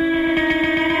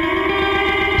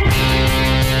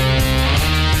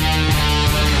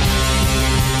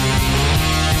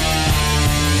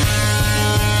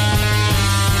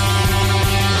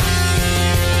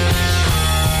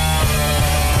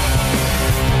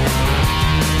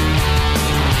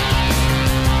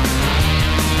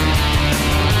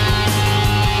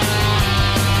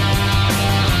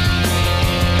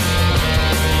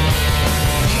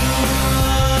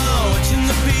 Watching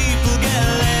the people get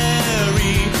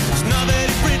Larry. It's not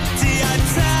very pretty, I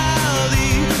tell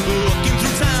thee. Walking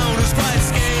through town is quite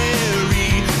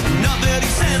scary. Not very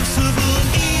sensible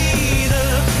either.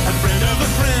 A friend of a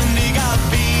friend, he got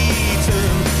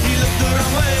beaten. He looked the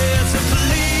wrong way as a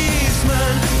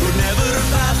policeman. Would never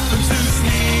have happened to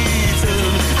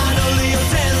Smeaton. I know the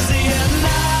hotels here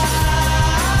now.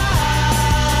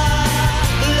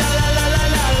 La la la la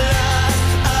la la.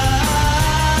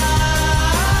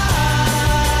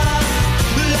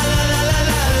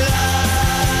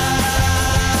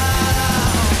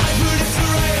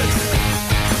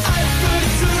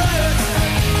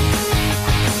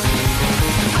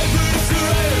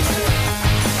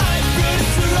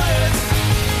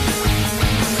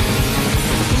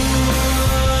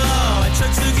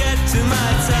 To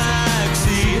my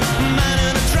taxi, man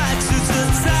in a tracksuit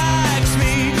attacks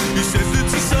me. He says that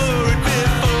he saw it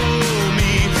before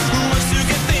me. Who wants to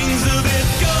get things a bit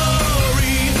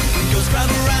gory? Girls drive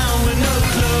around with no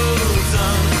clothes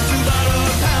on. To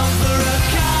borrow a pound for a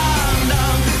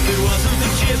condom. If it wasn't the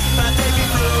chip, I'd take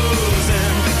it frozen.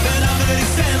 But I'm very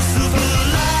sensible.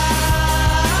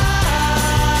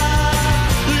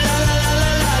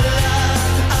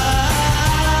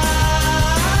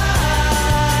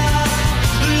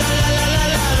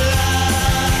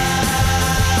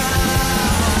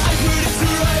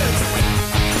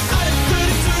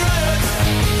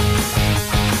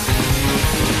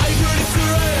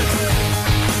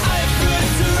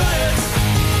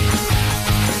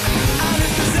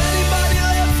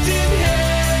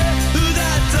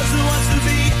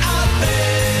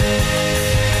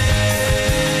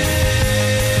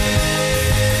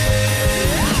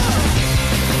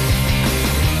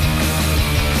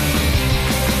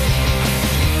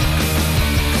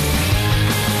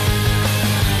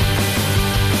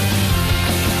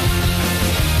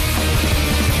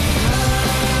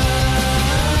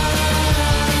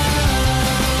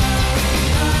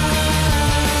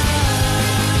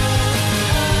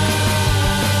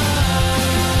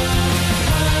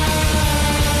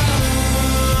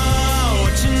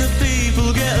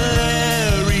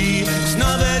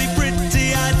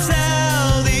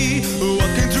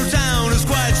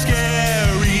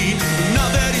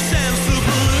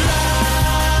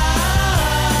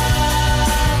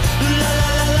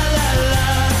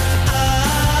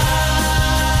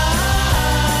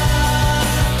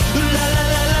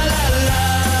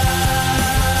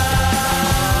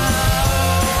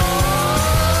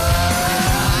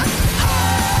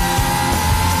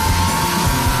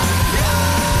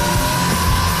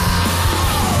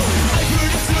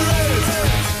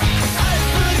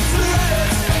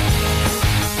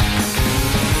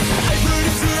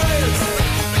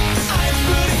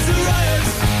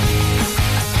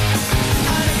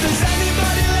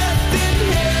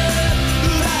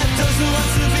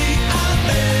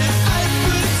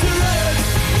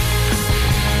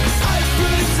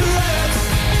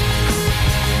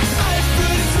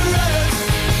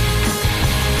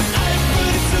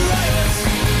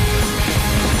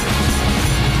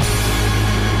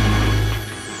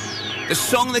 The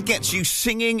song that gets you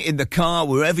singing in the car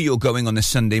wherever you're going on a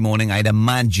Sunday morning, I'd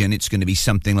imagine it's going to be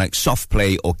something like soft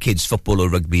play or kids football or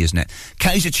rugby, isn't it?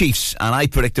 Kaiser Chiefs, and I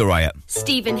predict a riot.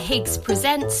 Stephen Higgs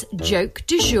presents Joke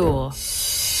du Jour.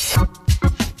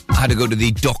 I had to go to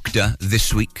the doctor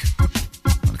this week.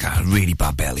 I got a really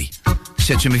bad belly.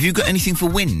 Said to him, have you got anything for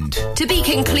wind? To be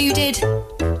concluded.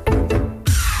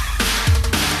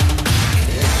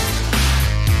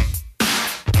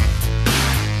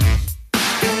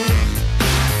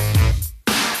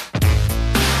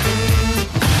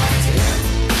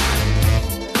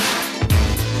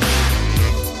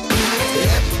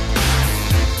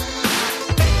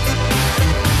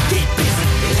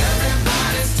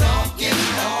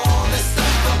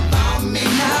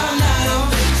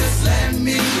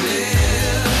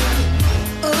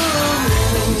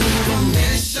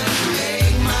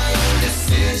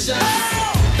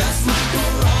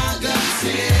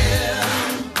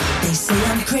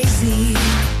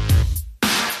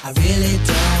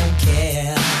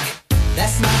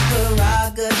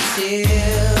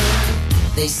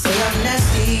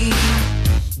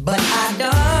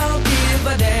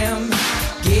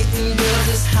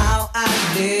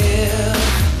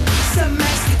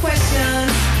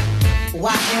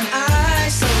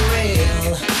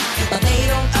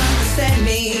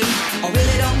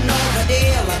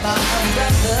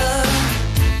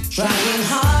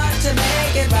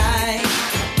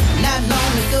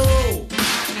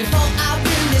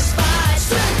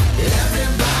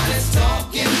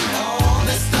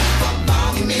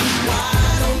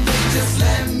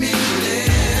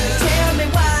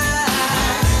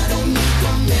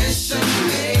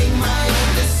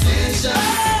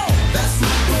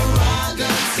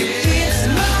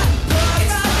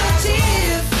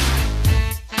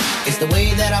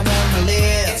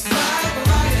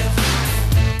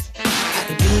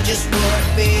 just what I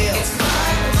feel. It's my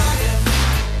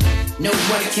life.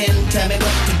 Nobody can tell me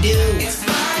what to do. It's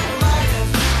my life.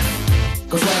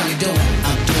 Cause what I'm doing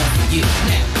for you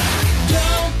now.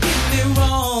 Don't get me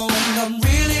wrong, I'm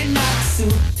really not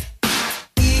suited.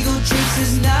 Ego trips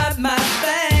is not my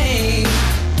thing.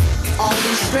 All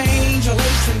these strange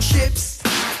relationships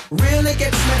really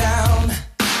gets me down.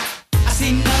 I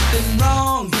see nothing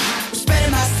wrong with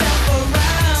spreading myself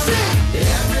around.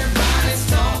 Everybody's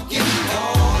talking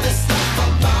all this stuff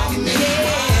about me.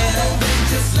 Why don't they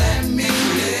just let me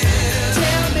live?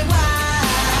 Tell me why.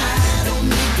 I don't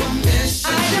need permission.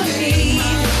 I don't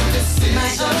need my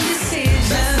own decision.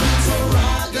 That's my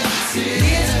prerogative.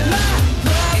 It's my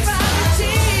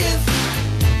prerogative.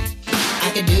 I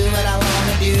can do what I want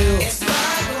to do. It's my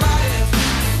life.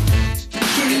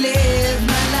 Can live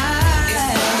my life.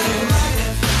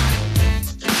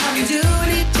 I'm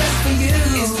doing it just for you.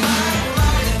 It's my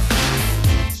life.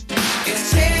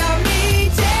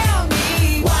 Tell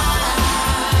me why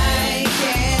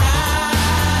can't I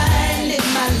live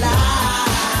my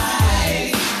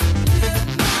life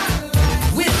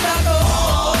without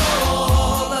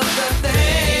all of the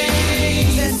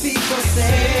things that people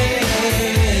say?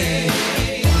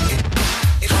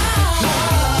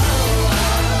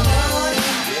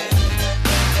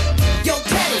 Yo,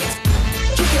 Teddy,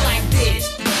 kick it like this.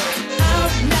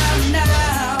 Out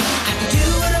now. I can do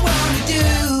what I want to do.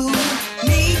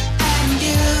 Me and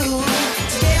you.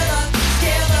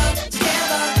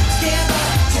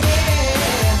 Together.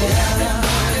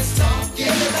 Everybody's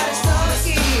talking.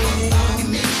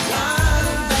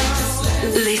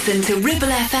 Listen to Ribble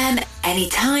FM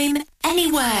anytime,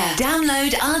 anywhere.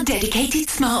 Download our dedicated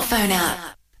smartphone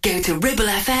app. Go to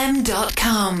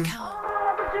ribblefm.com.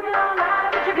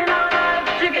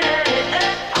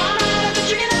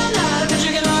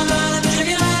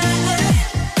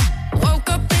 Woke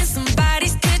up in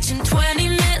somebody's kitchen, 20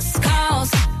 missed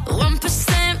calls,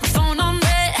 1% phone on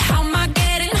red. How am I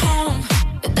getting home?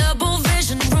 The double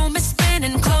vision room is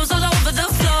spinning, clothes all over the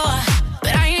floor.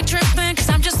 But I ain't tripping, cause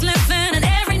I'm just living, and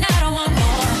every night I want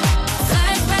more.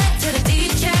 Flashback to the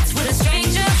deep chats with a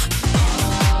stranger.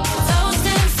 Those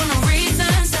in for no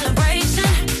reason, celebration.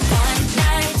 One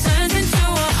night turns into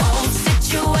a whole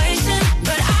situation.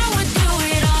 But I would do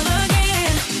it all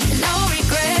again, no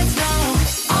regrets, no.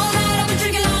 All night I've been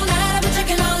drinking, all night I've been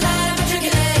drinking, all night I've been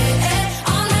drinking,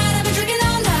 all night I've been drinking,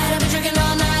 all night I've been drinking, all night I've been drinking,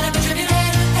 all night I've been drinking, all night I've been drinking, all night I've been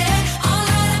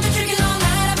drinking, all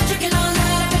night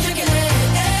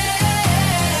I've been drinking,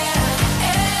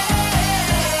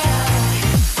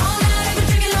 all night I've been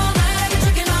drinking,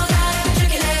 all night I've been drinking, all night I've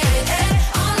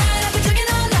been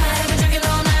drinking, all night I've been drinking,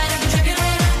 all night I've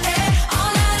been drinking, all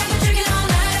night I've been drinking, all night I've been drinking, all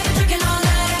night I've been drinking, all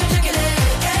night I've been drinking.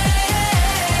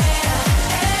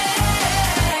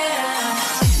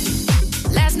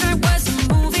 Last night was a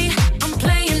movie, I'm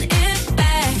playing it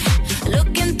back.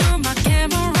 Looking through my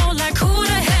camera roll like who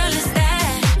the hell is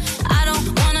that? I don't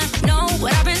wanna know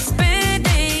what I've been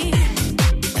spending.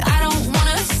 I don't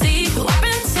wanna see who I've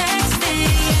been texting.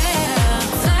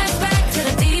 Flashback to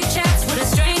the deep chats with a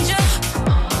stranger.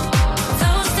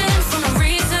 Those in for no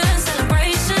reason,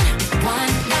 celebration.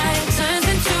 One night turns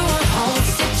into a whole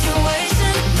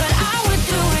situation. But I would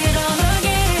do it all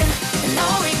again, no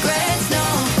regrets, no.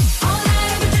 All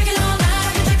night I've been drinking, all night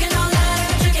I've been drinking, all night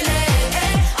I've been drinking,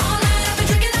 all night I've been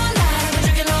drinking, all night I've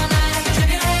been drinking, all night I've been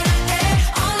drinking,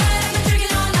 all night I've been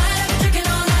drinking, all night I've been drinking,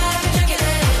 all night I've been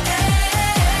drinking,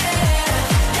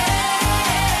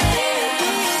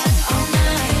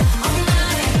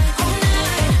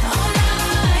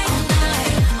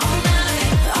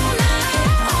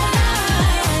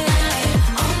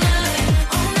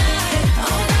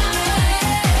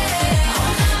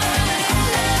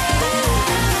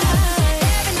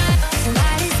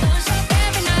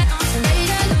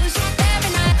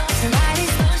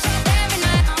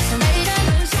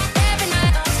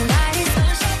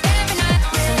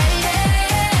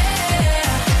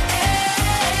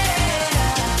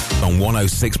 On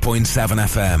 106.7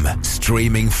 FM,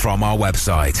 streaming from our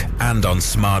website and on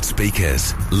smart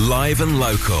speakers, live and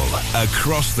local,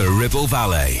 across the Ribble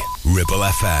Valley. Ribble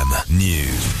FM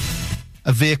News.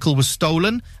 A vehicle was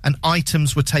stolen and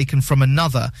items were taken from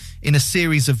another in a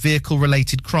series of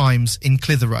vehicle-related crimes in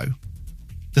Clitheroe.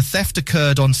 The theft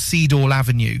occurred on Seedall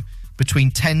Avenue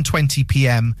between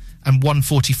 10:20pm and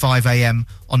 1:45am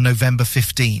on November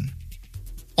 15.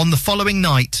 On the following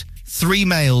night, 3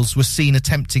 males were seen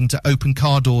attempting to open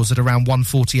car doors at around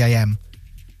 1:40am.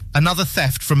 Another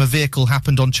theft from a vehicle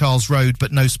happened on Charles Road,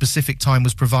 but no specific time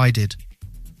was provided.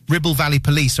 Ribble Valley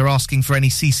Police are asking for any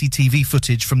CCTV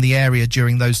footage from the area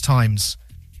during those times.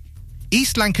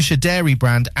 East Lancashire dairy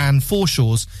brand Anne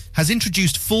Forshaw's has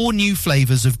introduced 4 new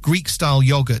flavours of Greek-style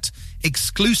yoghurt,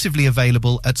 exclusively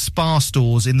available at Spar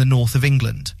stores in the north of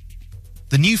England.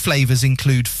 The new flavours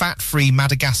include fat-free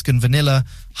Madagascan vanilla,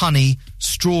 honey,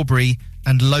 strawberry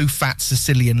and low-fat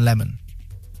Sicilian lemon.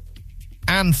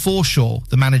 Anne Forshaw,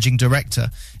 the managing director,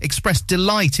 expressed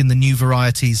delight in the new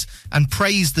varieties and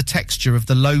praised the texture of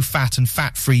the low-fat and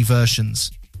fat-free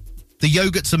versions. The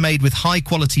yoghurts are made with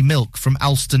high-quality milk from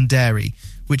Alston Dairy,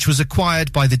 which was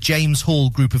acquired by the James Hall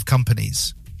Group of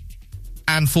companies.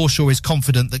 Anne Forshaw is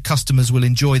confident that customers will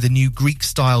enjoy the new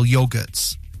Greek-style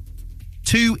yoghurts.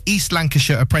 2 East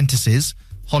Lancashire apprentices,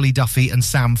 Holly Duffy and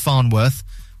Sam Farnworth,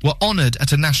 were honoured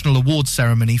at a national awards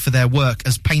ceremony for their work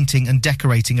as painting and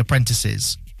decorating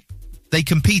apprentices. They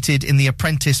competed in the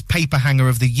Apprentice Paper Hanger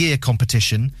of the Year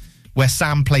competition, where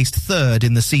Sam placed 3rd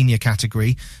in the senior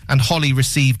category and Holly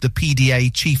received the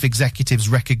PDA Chief Executive's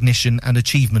Recognition and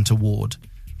Achievement Award.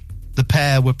 The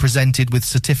pair were presented with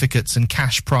certificates and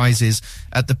cash prizes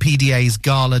at the PDA's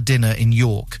gala dinner in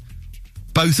York.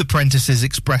 Both apprentices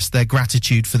expressed their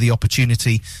gratitude for the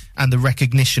opportunity and the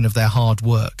recognition of their hard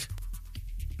work.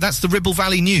 That's the Ribble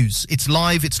Valley News. It's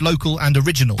live, it's local and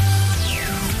original.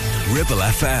 Ribble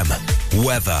FM.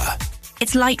 Weather.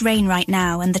 It's light rain right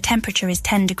now and the temperature is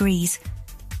 10 degrees.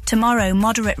 Tomorrow,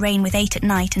 moderate rain with 8 at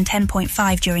night and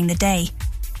 10.5 during the day.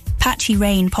 Patchy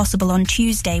rain possible on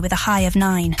Tuesday with a high of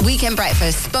 9. Weekend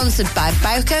Breakfast, sponsored by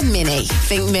Bowker Mini.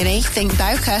 Think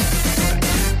Bowker.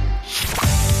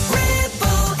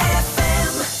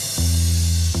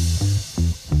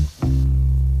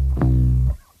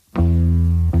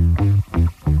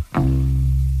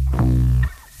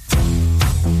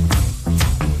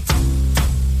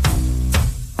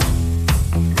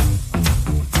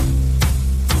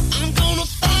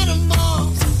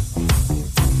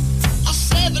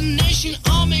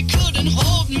 Army couldn't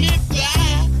hold me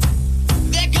back.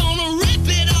 They're gonna rip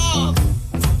it off,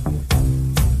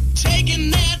 taking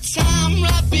their time.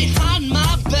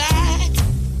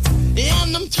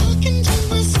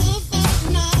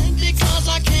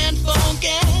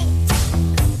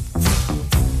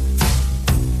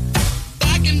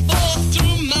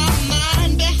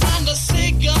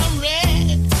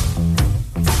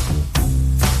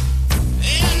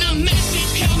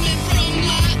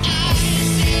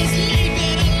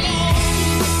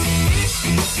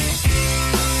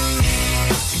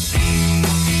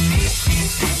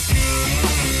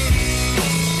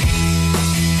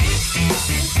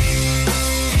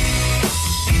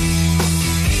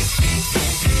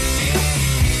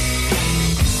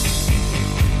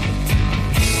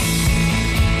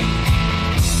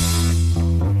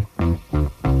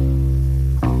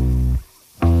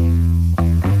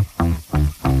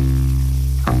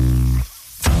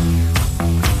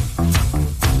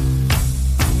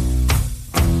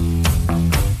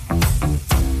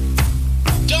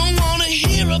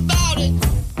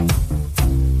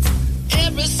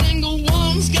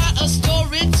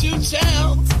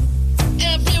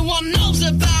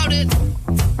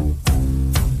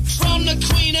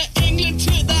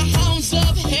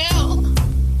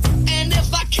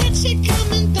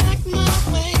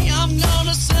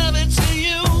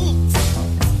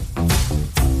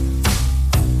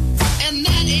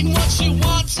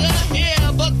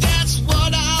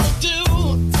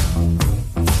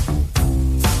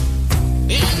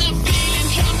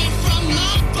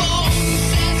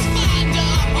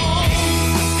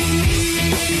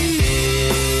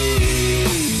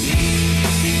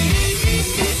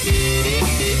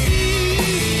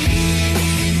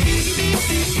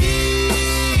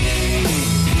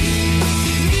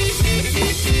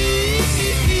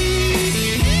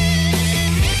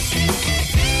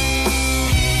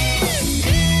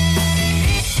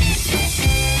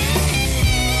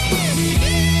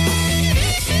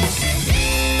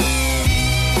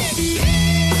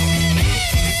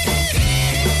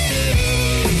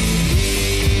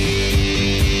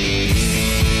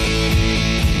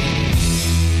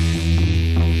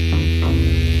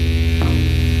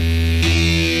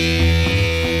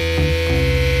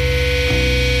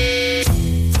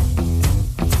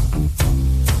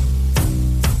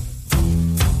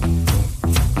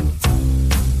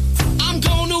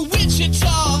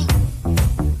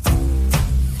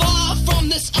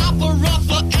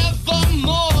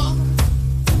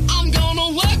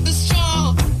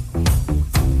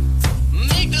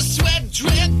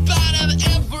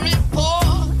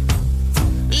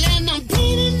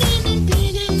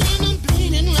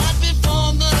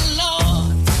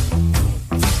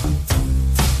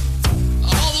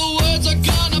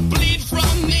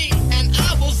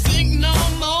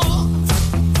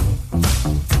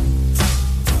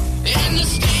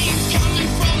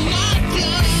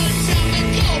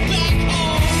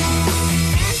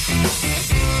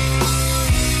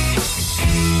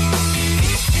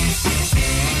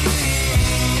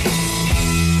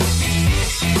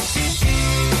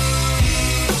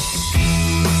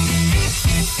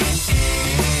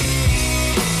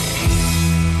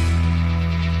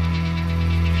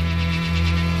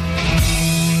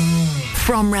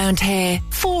 From round here,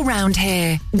 for round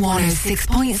here,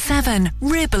 106.7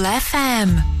 Ribble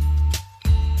FM.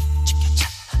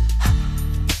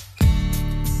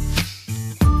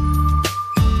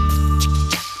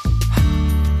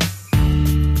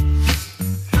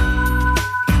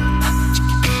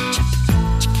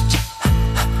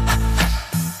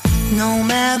 No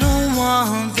matter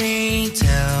what they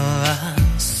tell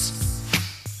us,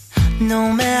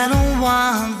 no matter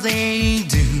what they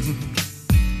do,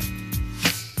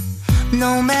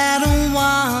 no matter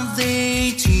what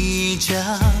they teach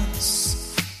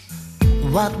us,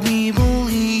 what we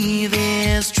believe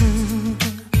is true.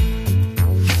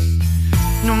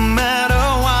 No matter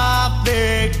what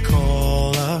they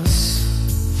call us,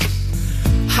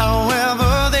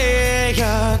 however they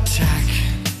attack,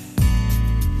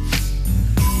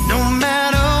 no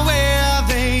matter where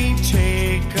they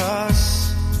take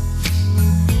us,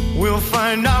 we'll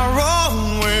find our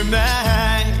own way back.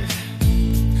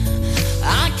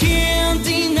 I can't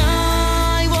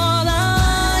deny what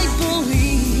I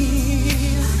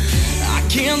believe. I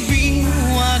can't be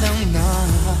what I'm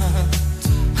not.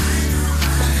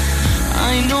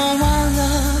 I know our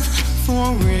love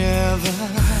forever.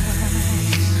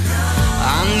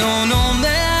 I know no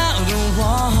matter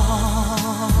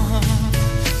what.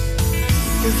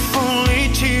 If only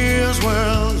tears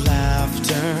were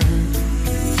laughter,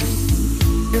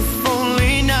 if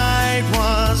only night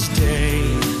was day,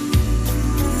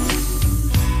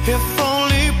 if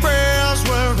only prayers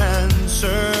were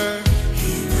answered,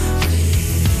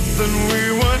 then we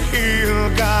would hear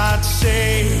God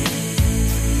say,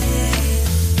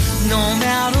 no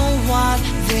matter what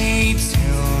they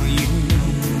tell you,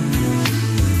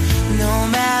 no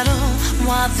matter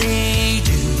what they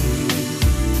do,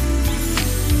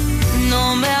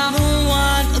 no matter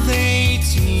what they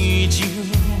teach you,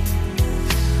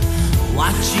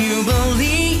 what you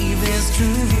believe is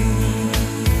true.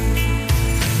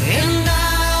 And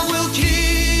I will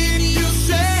keep you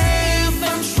safe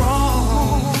and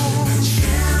strong,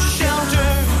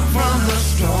 shelter from the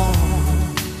storm.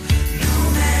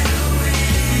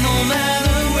 No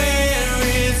matter where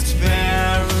it's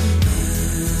barren,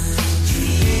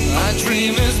 a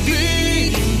dream is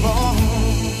being born.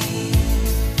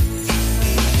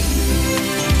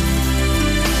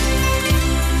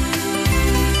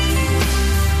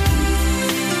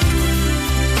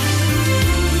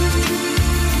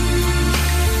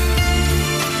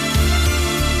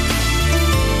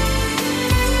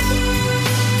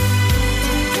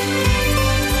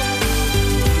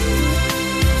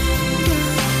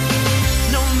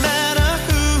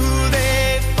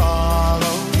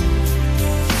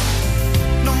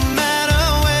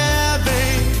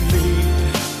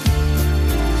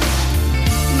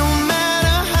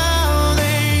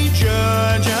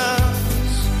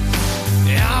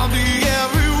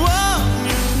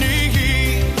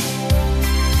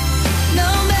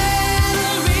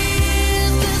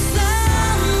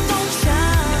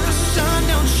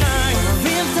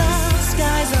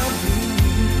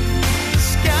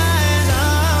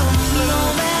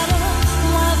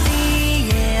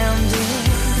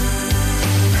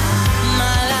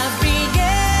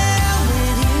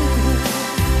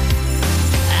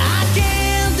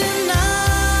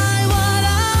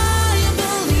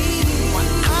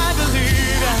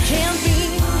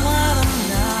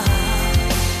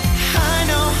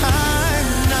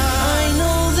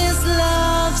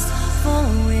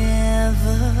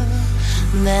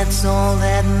 That's all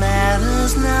that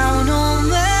matters now, no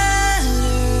matter what.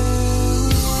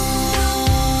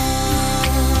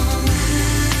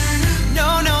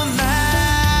 No, no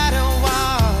matter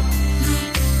what.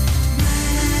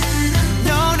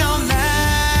 No, no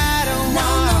matter what.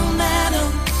 No, no matter.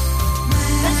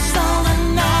 That's all that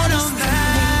matters to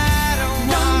me.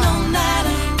 No, no matter.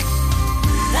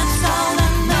 That's all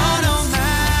that matters. No, no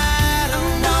matter.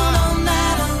 No, no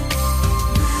matter.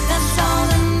 That's all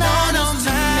that matters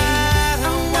to me.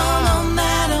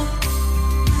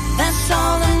 That's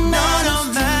all that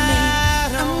matters to me.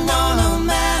 No, no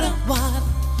matter what.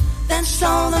 That's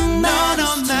all that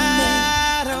matters to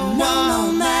me. No,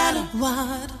 no matter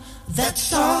what.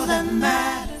 That's all that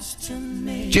matters to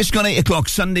me. Just gone 8 o'clock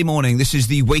Sunday morning. This is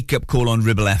the Wake Up Call on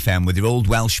Ribble FM with your old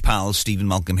Welsh pal, Stephen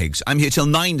Malcolm Higgs. I'm here till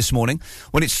 9 this morning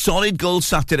when it's Solid Gold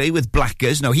Saturday with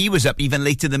Blackers. Now, he was up even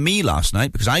later than me last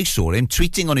night because I saw him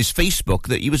tweeting on his Facebook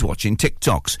that he was watching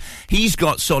TikToks. He's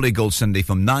got Solid Gold Sunday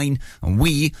from 9 and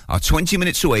we are 20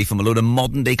 minutes away from a load of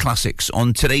modern day classics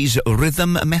on today's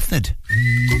Rhythm Method.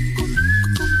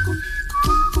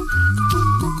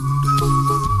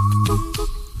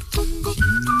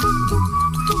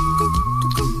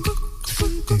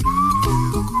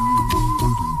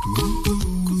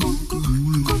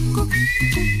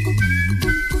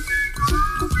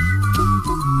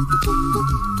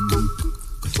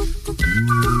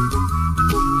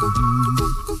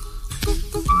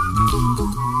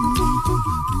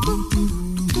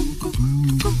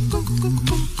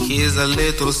 a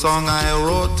little song I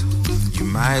wrote. You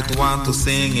might want to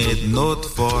sing it note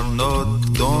for note.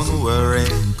 Don't worry.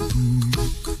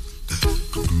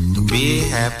 Be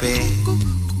happy.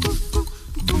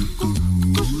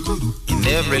 In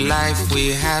every life we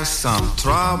have some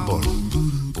trouble.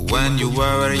 But when you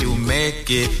worry, you make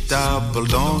it double.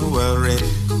 Don't worry.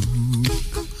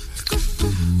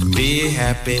 Be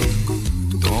happy.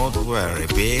 Don't worry.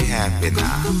 Be happy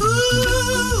now.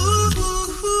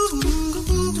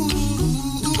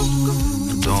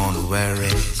 Don't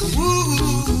worry.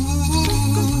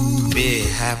 Be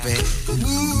happy.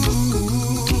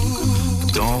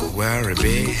 Don't worry,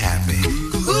 be happy.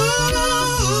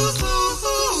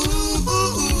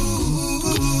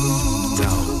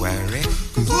 Don't worry.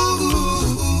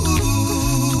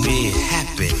 Be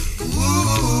happy.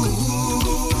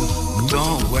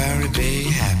 Don't worry, be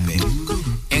happy.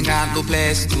 Ain't got no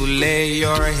place to lay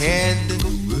your head.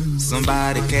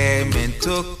 Somebody came and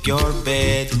took your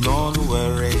bed. Don't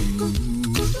worry.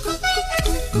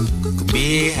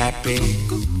 Be happy.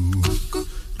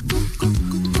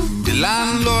 The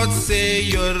landlord say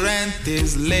your rent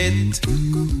is late.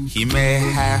 He may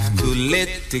have to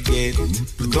litigate.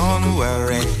 Don't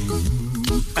worry.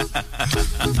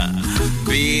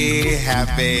 Be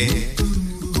happy.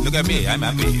 Look at me, I'm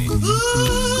happy.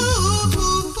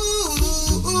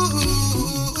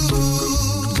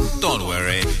 Don't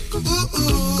worry.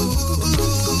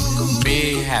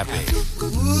 Be happy.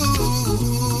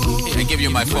 I give you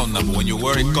my phone number. When you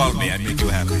worry, call me. I make you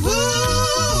happy.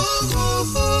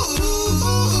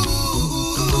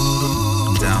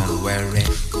 Don't worry.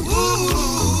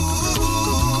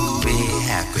 Be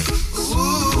happy.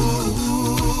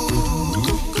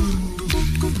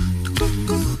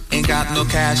 Ain't got no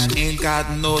cash, ain't got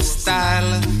no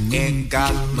style, ain't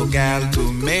got no gal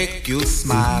to make you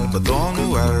smile. But don't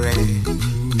worry.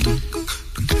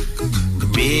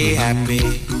 Be happy.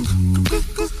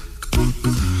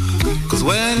 Cause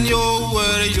when you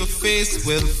worry, your face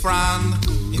will frown,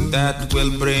 and that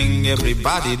will bring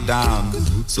everybody down.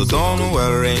 So don't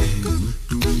worry.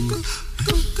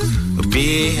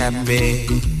 Be happy.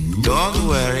 Don't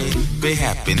worry. Be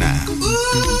happy now.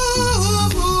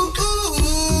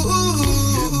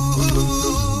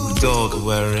 Don't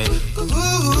worry.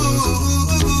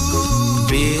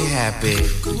 Be happy.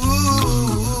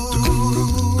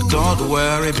 Don't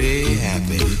worry. Be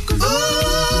happy.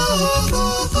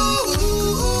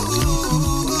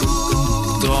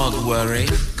 Don't worry.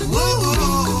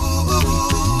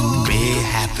 Be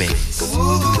happy.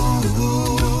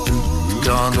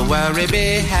 Don't worry,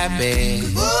 be happy.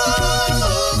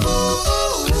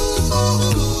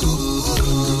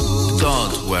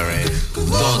 Don't worry.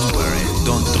 Don't worry.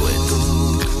 Don't do it.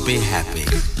 Be happy.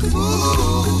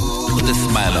 Put a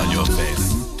smile on your face.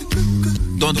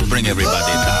 Don't bring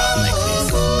everybody down like this.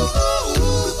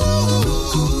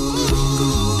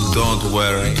 Don't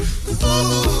worry.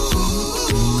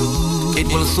 It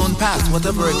will soon pass,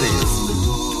 whatever it is.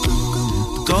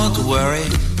 Don't worry,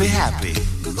 be happy.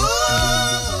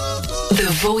 The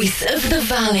voice of the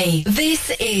valley.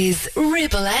 This is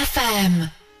Ribble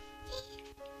FM.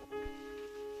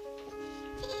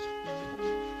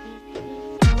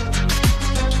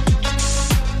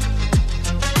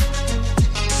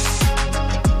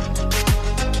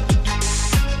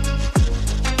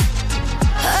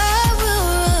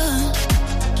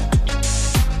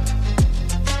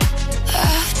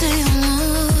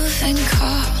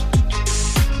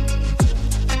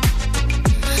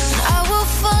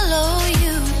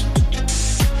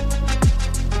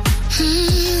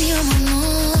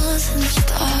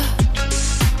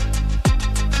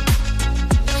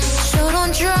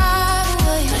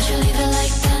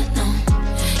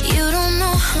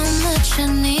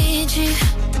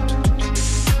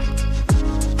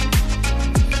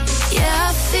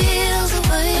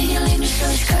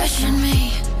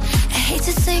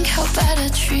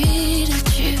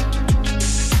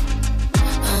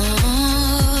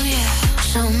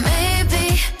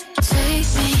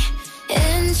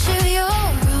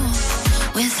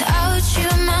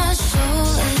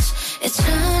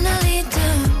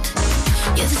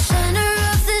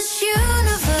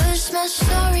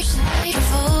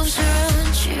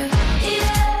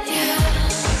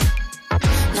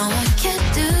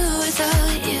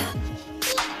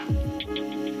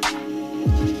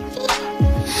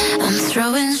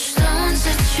 Throwing stones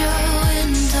at your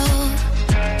window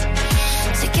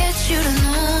to get you to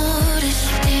notice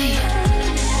me.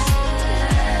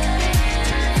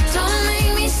 Don't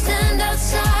make me stand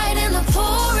outside in the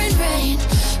pouring rain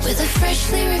with a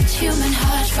freshly ripped human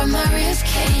heart from my rib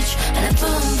cage and a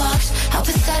boombox. How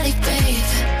pathetic, babe.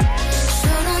 So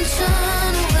don't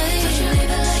turn away. Would you leave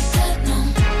it like that?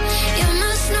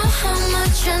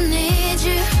 much I need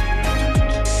you.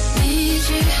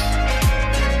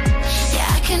 Yeah,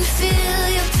 I can feel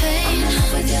your pain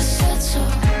with your sad soul.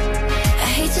 I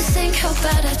hate to think how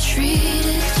bad I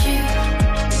treated you,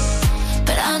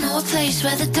 but I know a place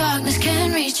where the darkness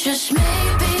can reach us.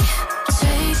 Maybe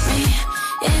take me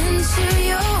into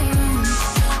your room.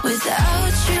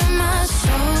 Without you, my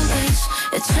soul is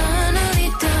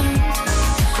eternally doomed.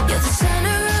 You're the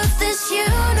center of this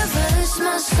universe.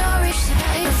 My story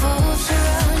revolves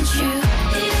around you.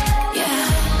 Yeah.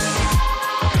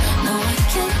 No, I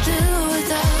can't do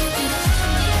without you.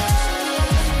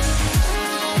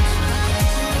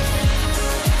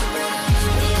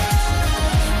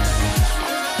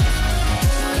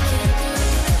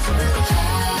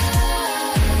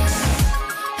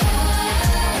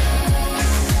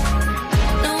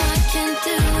 No, I can't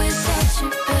do without you,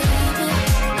 baby.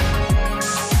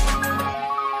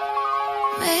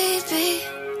 Maybe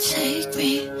take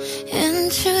me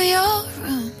into your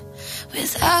room.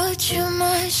 Without you,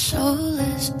 my soul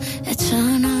is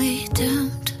eternally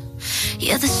doomed.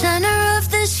 You're the center of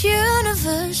this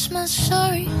universe. My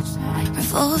story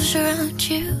revolves around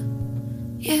you.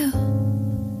 You.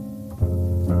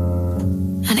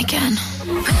 And again.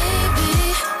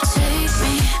 Baby, take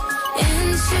me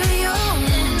into your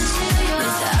room.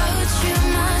 Without you,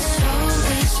 my soul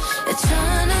is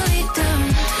eternally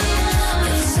doomed. You're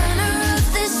the center of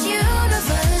this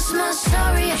universe. My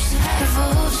story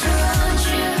revolves around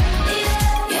you.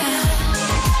 Yeah.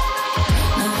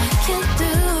 No, I can't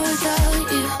do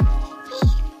without you.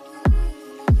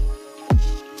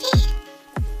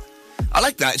 I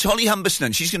like that. It's Holly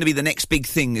Humberstone. She's going to be the next big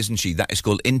thing, isn't she? That is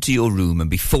called Into Your Room. And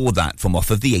before that, from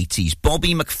off of the 80s,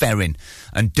 Bobby McFerrin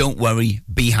and Don't Worry,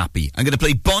 Be Happy. I'm going to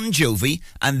play Bon Jovi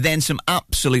and then some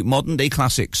absolute modern-day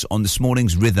classics on this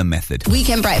morning's Rhythm Method.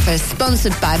 Weekend Breakfast,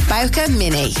 sponsored by Bowker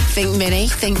Mini.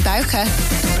 Think Bowker.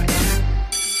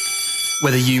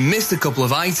 Whether you missed a couple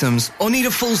of items or need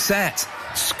a full set,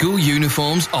 school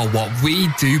uniforms are what we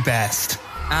do best.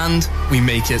 And we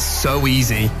make it so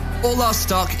easy. All our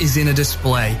stock is in a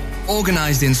display,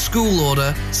 organised in school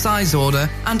order, size order,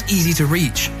 and easy to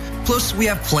reach. Plus, we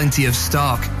have plenty of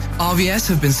stock. RVS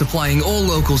have been supplying all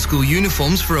local school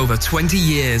uniforms for over 20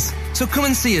 years. So come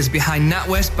and see us behind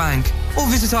NatWest Bank or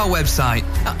visit our website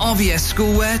at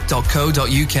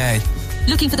rvsschoolwear.co.uk.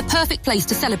 Looking for the perfect place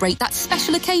to celebrate that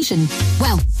special occasion?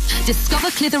 Well, discover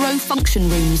Clitheroe Function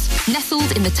Rooms.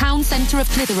 Nestled in the town centre of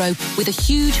Clitheroe with a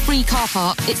huge free car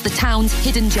park, it's the town's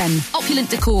hidden gem.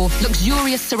 Opulent decor,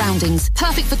 luxurious surroundings,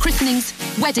 perfect for christenings,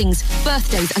 weddings,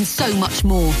 birthdays and so much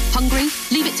more. Hungry?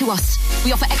 Leave it to us.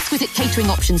 We offer exquisite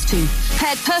catering options too,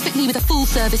 paired perfectly with a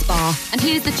full-service bar. And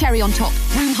here's the cherry on top,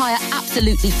 room hire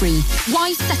absolutely free.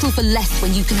 Why settle for less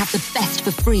when you can have the best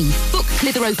for free? Book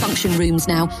Clitheroe Function Rooms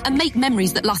now and make memories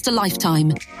that last a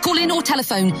lifetime. Call in or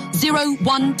telephone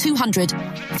 01200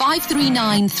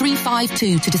 539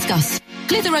 352 to discuss.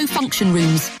 Clitheroe Function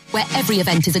Rooms, where every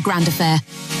event is a grand affair.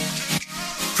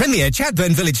 Premier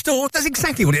Chatburn Village Store does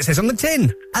exactly what it says on the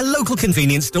tin. A local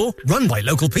convenience store run by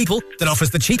local people that offers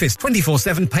the cheapest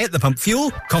 24/7 pay-at-the-pump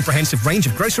fuel, comprehensive range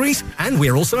of groceries, and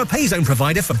we're also a pay zone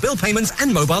provider for bill payments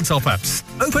and mobile top-ups.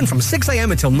 Open from 6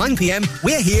 a.m. until 9 p.m.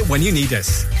 We're here when you need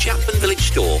us. Chatburn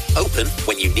Village Store, open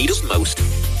when you need us most.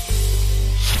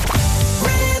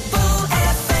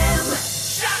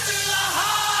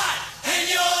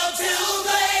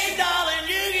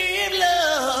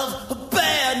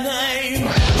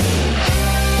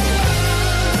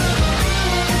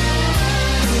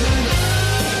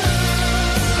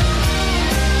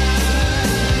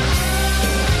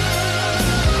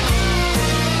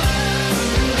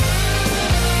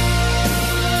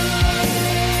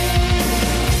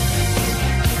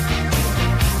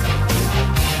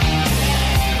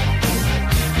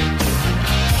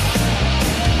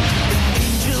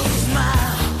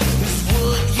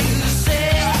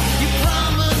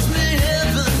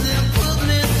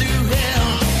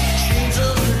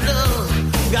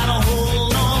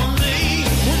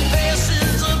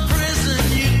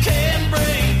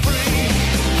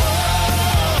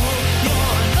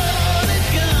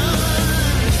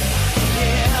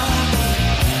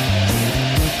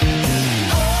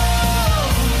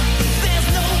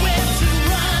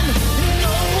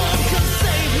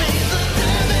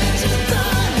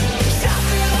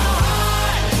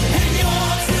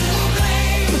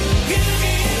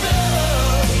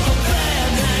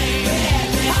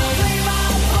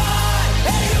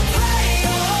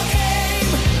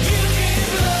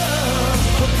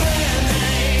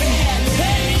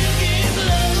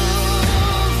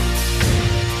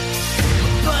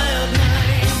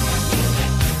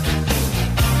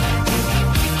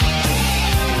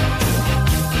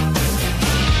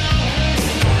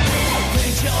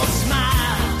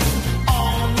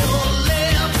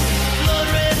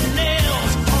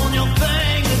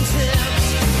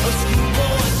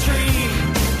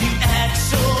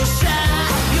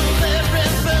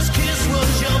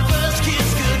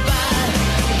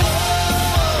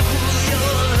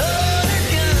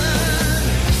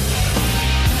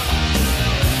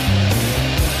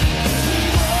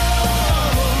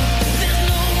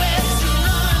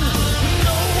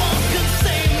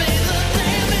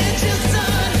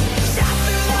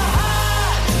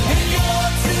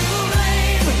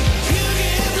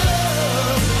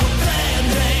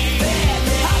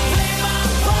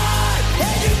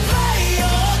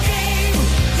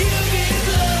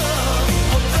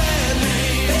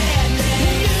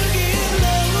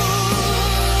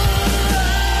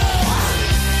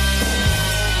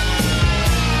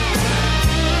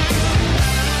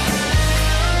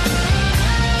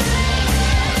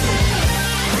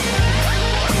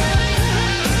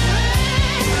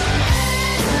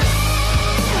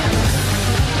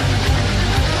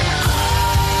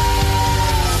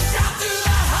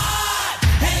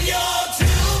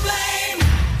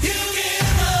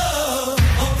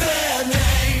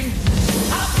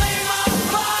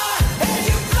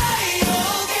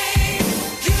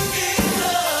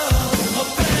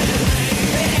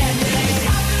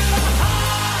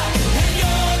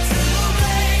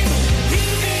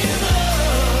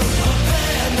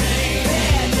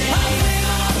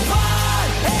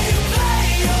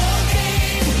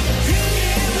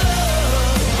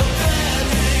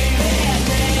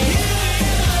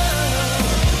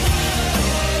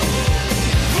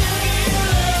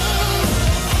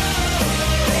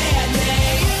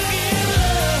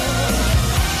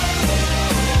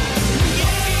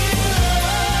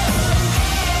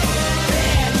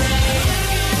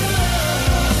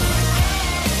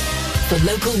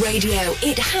 local radio,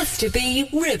 it has to be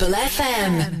Ribble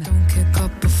FM. Don't kick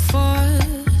up a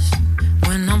fuss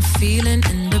when I'm feeling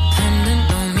independent.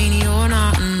 Don't mean you're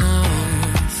not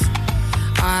enough.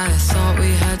 I thought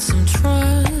we had some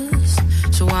trust,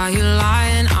 so why you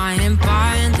lying? I ain't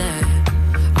buying that.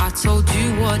 I told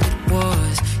you what it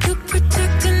was. You're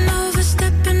protecting,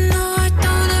 overstepping. No, I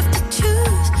don't have to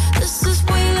choose. This is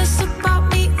way less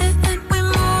about me and way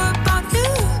more about you.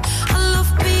 I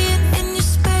love being in your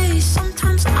space.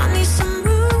 Sometimes I need some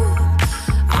room.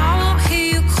 I won't hear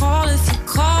you call if you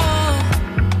call.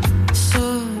 So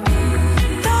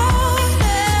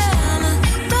darling,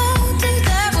 don't do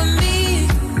that with me.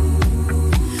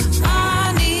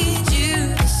 I need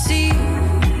you to see,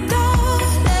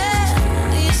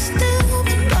 darling, you still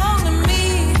belong to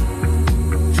me.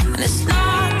 And it's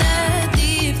not that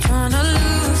deep, trying to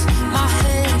lose my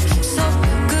head. So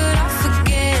good I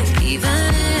forget, even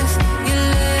if you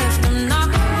left, I'm not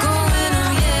going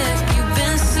home yet. You've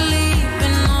been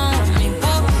sleeping on me,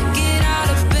 won't get out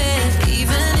of bed.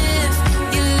 Even if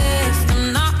you left, I'm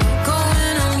not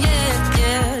going home yet.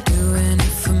 Yeah, doing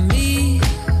it for me.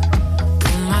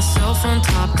 Put myself on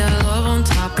top, that love on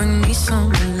top, bring me some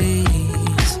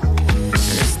release.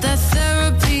 And it's that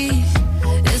therapy.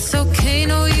 It's okay,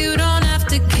 no, you don't have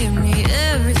to give me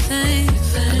everything.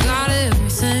 I got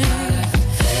everything.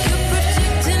 You're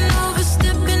protecting,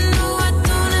 overstepping. No, I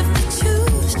don't have to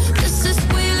choose. This is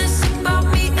way less about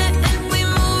me and way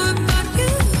more about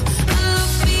you. I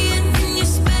love being in your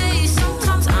space.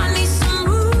 Sometimes I need some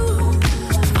room.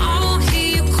 I won't hear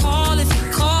you call if you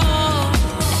call.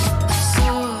 So,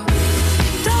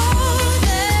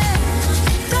 darling,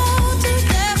 don't do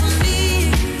that with me.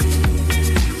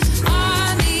 I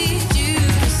need you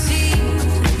to see,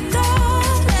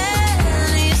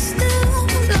 darling, you still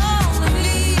belong to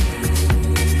me.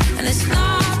 And it's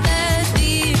not that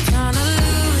deep, trying to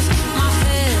lose my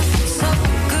head. So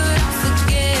good I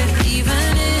forget,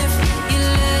 even if you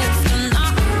left, I'm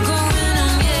not going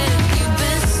home yet. You've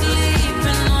been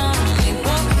sleeping on me,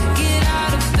 won't get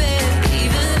out of bed.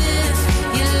 Even if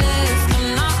you left, I'm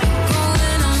not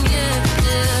going home yet.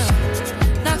 Yeah.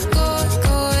 Not going, not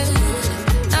going. Not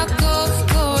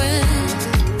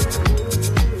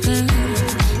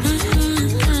going,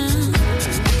 not going.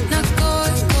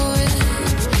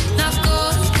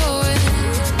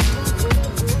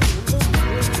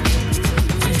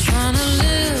 I'm trying to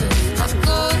live, not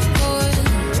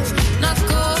going,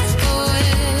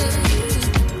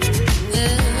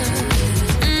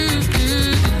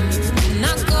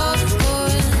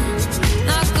 not going. Yeah.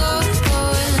 Not going, not going.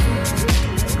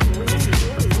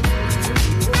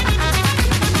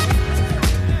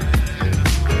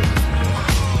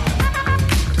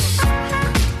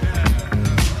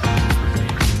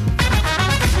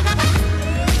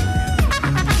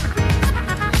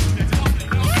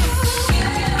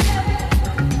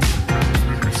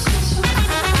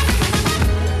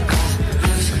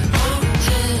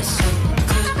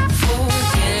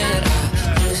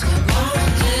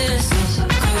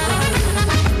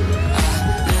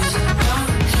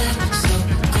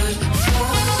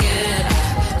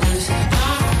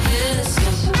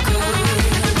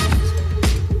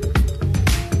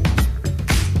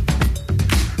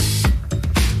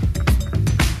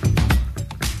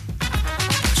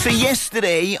 So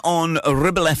yesterday on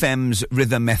Ribble FM's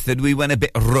Rhythm Method, we went a bit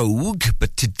rogue,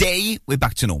 but today we're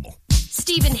back to normal.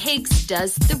 Stephen Higgs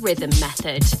does the rhythm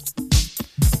method.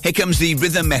 Here comes the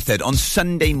Rhythm Method on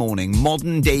Sunday morning,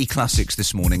 modern day classics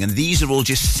this morning, and these are all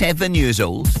just 7 years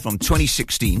old from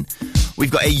 2016. We've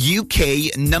got a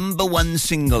UK #1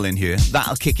 single in here,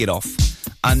 that'll kick it off,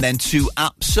 and then 2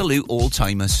 absolute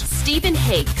all-timers. Stephen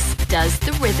Higgs does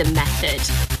the rhythm method.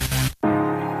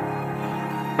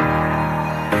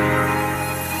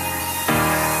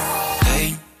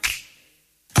 Hey,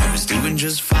 I was doing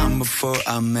just fine before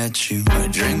I met you. I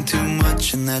drink too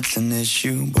much and that's an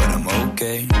issue, but I'm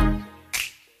okay.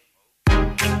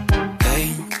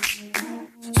 Hey,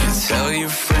 you tell your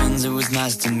friends it was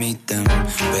nice to meet them,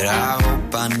 but I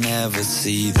hope I never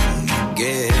see them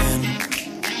again.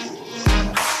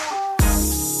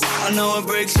 I know it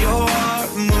breaks your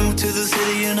heart. Moved to the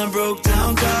city in a broke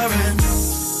down car and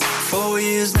 4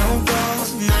 years no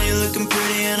calls. Now you're looking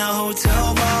pretty in a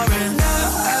hotel bar and I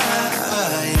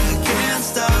can't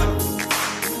stop.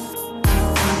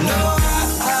 No,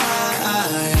 I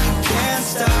can't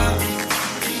stop.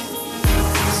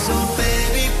 So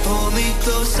baby, pull me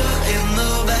closer in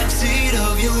the backseat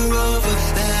of your Rover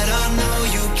that I know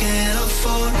you can't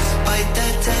afford. Bite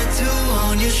that tattoo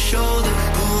on your shoulder.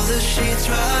 Pull the sheets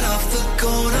right off the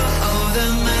corner of the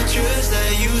mattress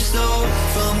that you stole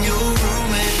from your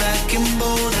roommate back in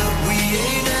Boulder. We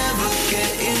ain't ever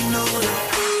getting older.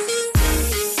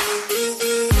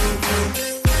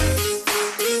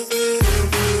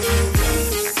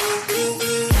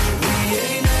 We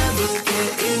ain't ever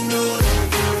getting older.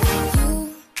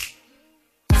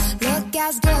 Look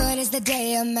as good as the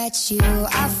day I met you.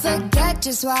 I forget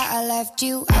just why I left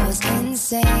you. I was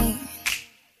insane.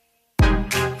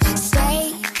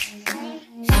 Stay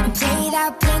and play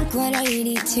that Blink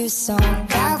 182 song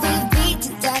that we beat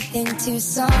to death in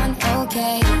Tucson.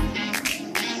 Okay.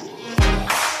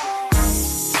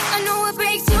 I know it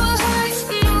breaks your heart.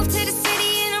 Moved to the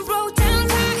city and I broke down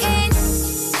crying.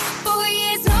 4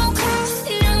 years, no call.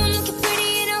 Now I'm looking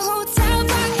pretty in a hotel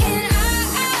bar. And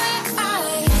I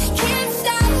can't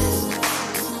stop.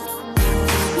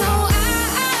 No, I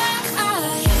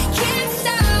can't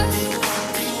stop.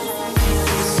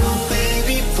 So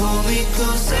baby, pull me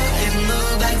closer in the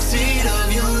backseat of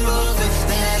your Rover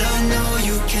that I know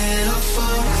you can't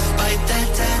afford. Bite that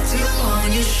tattoo on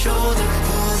your shoulder.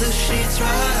 Pull the sheets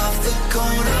right off the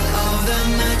corner of the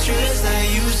mattress that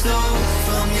you stole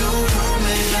from your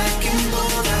roommate back in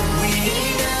Boulder. We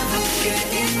ain't ever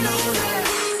getting older.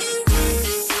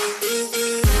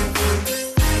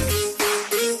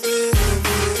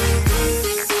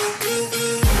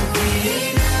 We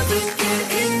ain't ever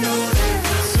getting older.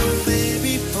 So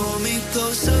baby, pull me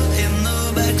closer in the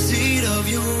backseat of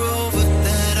your Rover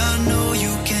that I know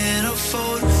you can't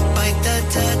afford. Bite that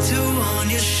tattoo on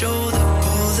your shoulder.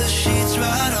 Pull the sheets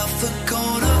right off the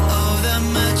corner of that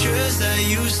mattress that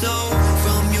you stole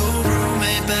from your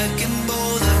roommate back in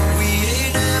Boulder. We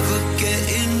ain't ever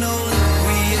getting older.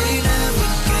 We ain't ever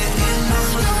getting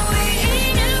older. We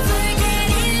ain't ever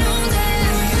getting older.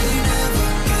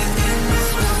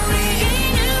 We ain't ever getting older. We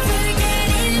ain't ever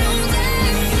getting older.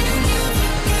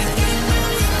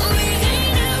 We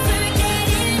ain't ever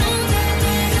getting older.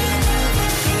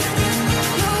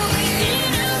 We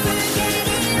ain't ever getting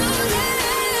older.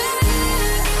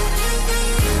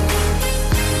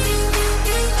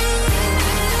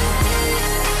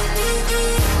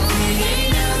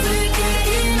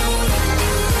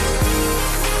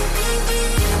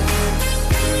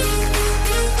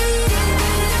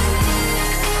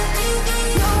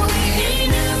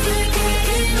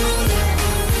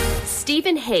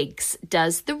 Stephen Higgs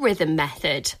does the rhythm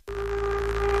method.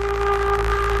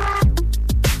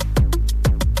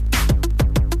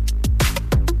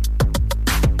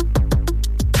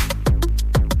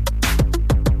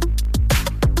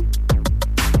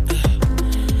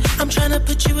 I'm tryna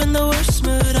put you in the worst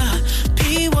mood.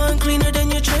 P1 cleaner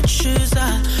than your church shoes.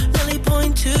 Really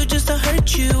point two just to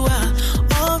hurt you.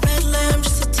 All red lamb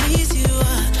just to tease you.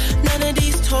 None of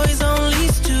these toys on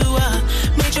lease to.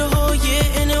 Made your whole year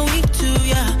in a week too.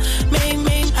 Yeah,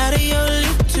 made out of your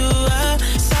league too.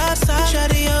 Side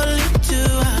out of your league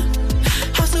too.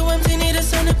 House so empty, need a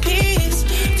centerpiece.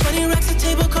 20 racks of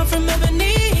table come from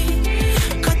ebony.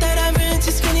 Cut that ivory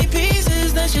into skinny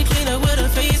pieces. Then she clean up with her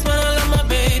face, man, I love my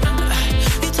baby.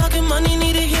 You talking money,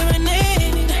 need a hearing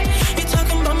aid. You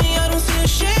talking about me, I don't see a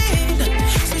shade.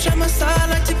 Switch on my side,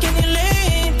 like to any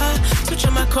lane. Switch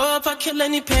on my core if I kill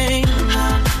any pain.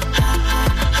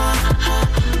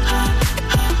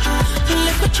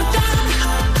 Look what you done.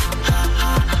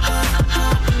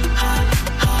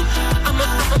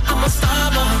 I'm a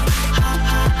star boy.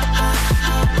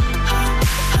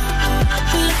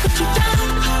 Look what you done.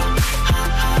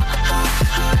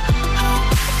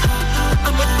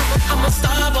 I'm a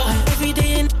star boy. Every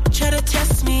day and try to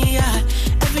test me, yeah.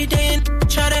 Every day and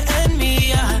try to end me,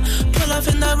 yeah. Pull off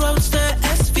in that roadster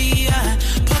SV, yeah.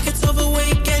 Pockets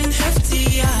overweight, getting hefty,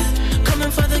 yeah.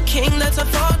 Coming for the king, that's a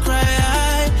far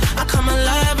cry. I come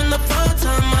alive in the fall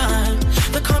time.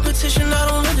 The competition, I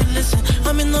don't really listen.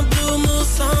 I'm in the blue mood,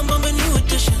 song, bumping new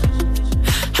edition.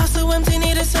 House so empty,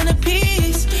 need a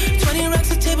centerpiece. 20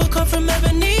 racks of table come from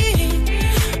ebony.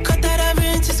 Cut that ivory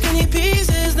into skinny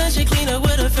pieces. Then she clean up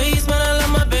with her face, man, I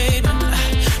love my baby.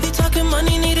 You talking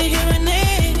money, need a hearing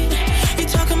aid. You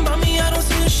talking about me, I don't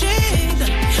see a shade.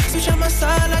 Switch on my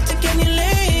side, I take any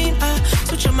lane.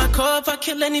 Switch on my core if I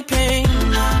kill any pain.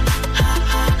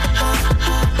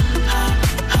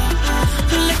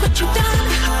 Look what you done.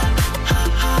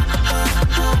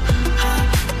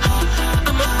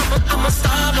 I'm a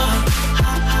star boy.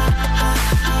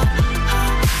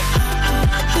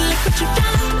 Look what you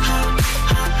done.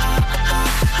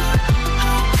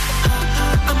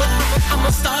 I'm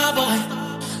a star boy.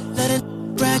 Let it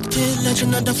bracket,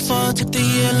 legend of the fall. Took the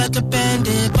year like a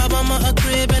bandit. Bought mama a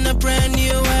crib and a brand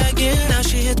new wagon. Now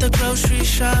she hit the grocery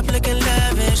shop looking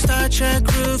lavish. Star Trek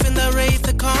roof in the Wraith,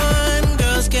 the con.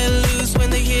 Girls get loose when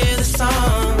they hear the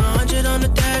song. 100 on the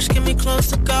dash, get me close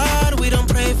to God. We don't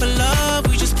pray for love,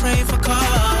 we just pray for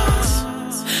cause.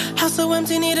 House so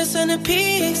empty, need a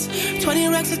centerpiece. 20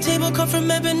 racks of table cut from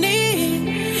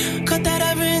ebony. Cut that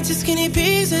ever into skinny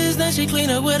pieces. Then she clean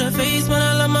up with her face, man,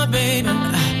 I love my baby.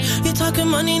 You talking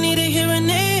money, need a hearing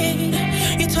aid.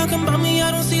 You talking about me,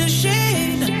 I don't see a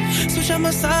shade. Switch on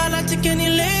my side, I take any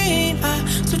lane. I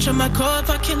switch on my car if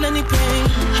I kill any pain.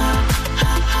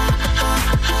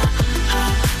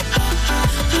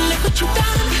 Look what you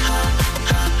done.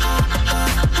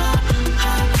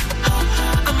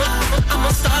 I'm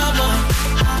a star boy.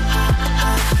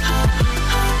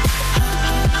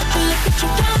 Look what you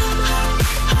done.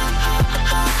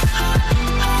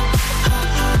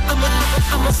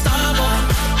 I'm a star boy.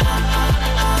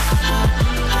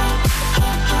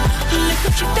 Look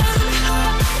what you done.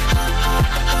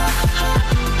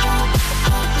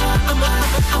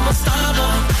 I'm a star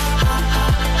boy.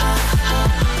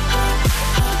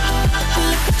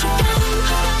 Look what you done.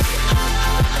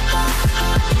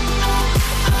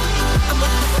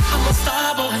 I'm a star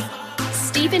boy.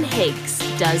 Stephen Higgs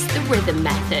does the rhythm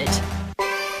method.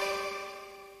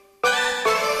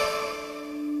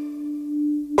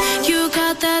 You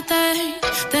got that thing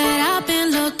that I've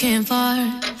been looking for.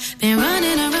 Been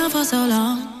running around for so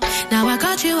long. Now I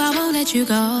got you, I won't let you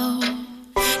go.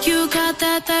 You got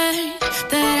that thing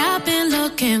that I've been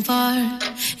looking for.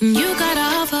 And you got a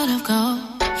heart full of gold.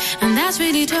 And that's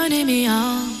really turning me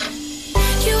on.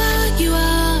 You are, you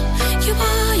are, you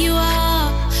are, you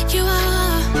are, you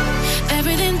are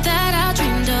everything that I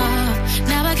dreamed of.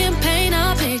 Now I can paint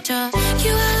a picture.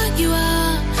 You are, you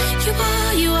are, you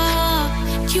are, you are,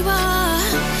 you are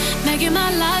making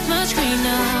my life much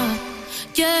greener.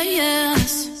 Yeah,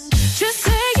 yes. Just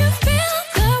say you feel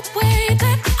the way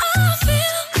that I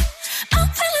feel. I'm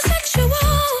feeling sexual,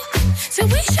 so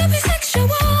we should be sexual.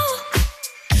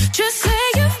 Just say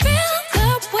you feel the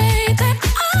way that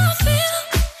I feel.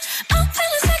 I'm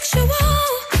feeling sexual,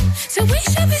 so we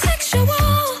should be sexual.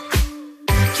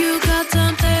 You got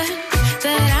something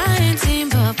that I ain't seen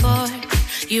before.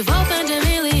 You've opened a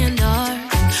million doors.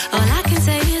 All I can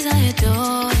say is I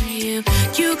adore you.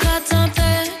 You got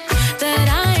something that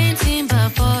I ain't seen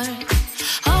before.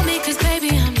 Hold me, 'cause baby,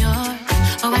 I'm yours.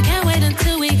 Oh, I can't wait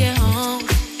until we get home.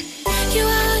 You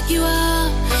are, you are,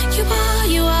 you are,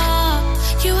 you are,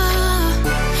 you are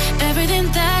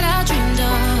everything that I dreamed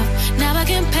of. Now I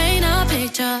can paint a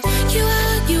picture. You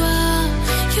are, you are,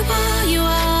 you are, you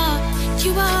are,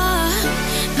 you are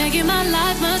making my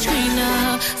life much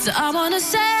greener. So I wanna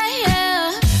say,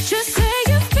 yeah, just say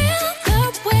you feel the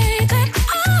way that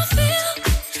I feel.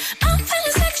 I'm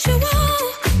feeling sexual,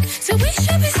 so we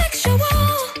should be sexual.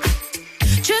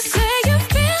 Just say you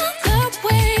feel the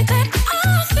way that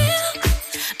I feel.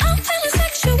 I'm feeling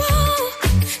sexual,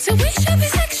 so we should be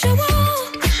sexual.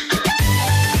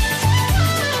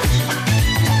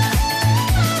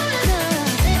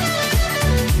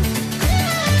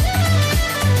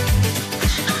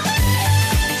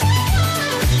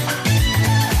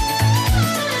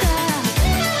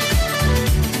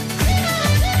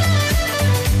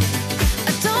 I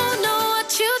don't know what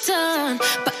you've done,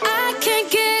 but I can't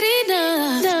get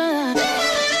enough.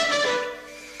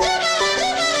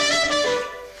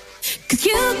 'Cause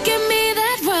you give me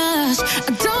that rush,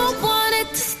 I don't want it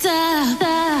to stop.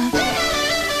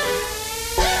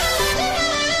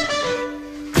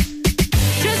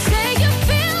 Just say you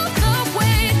feel the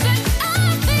way that I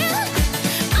feel.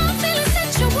 I'm feeling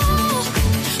sexual,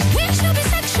 we should be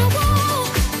sexual.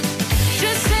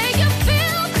 Just say you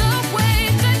feel the way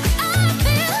that I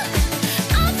feel.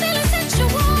 I'm feeling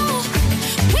sexual,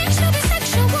 we should be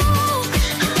sexual.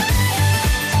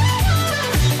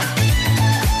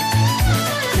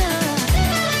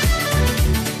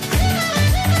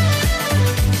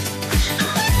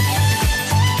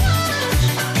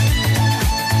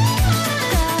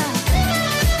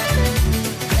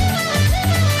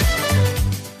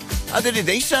 How did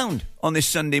they sound on this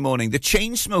Sunday morning? The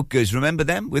Chainsmokers, remember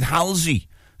them? With Halsey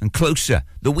and Closer.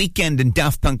 The Weeknd and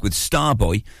Daft Punk with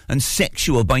Starboy. And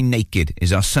Sexual by Naked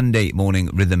is our Sunday morning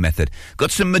rhythm method.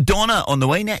 Got some Madonna on the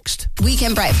way next.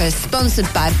 Weekend Breakfast,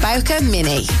 sponsored by Bowker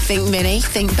Mini. Think Mini,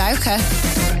 think Bowker.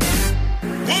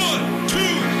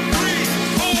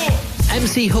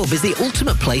 MC Hub is the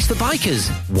ultimate place for bikers.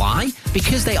 Why?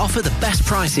 Because they offer the best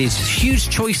prices, huge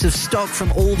choice of stock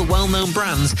from all the well-known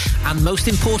brands, and most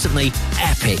importantly,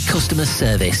 epic customer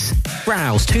service.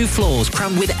 Browse 2 floors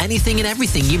crammed with anything and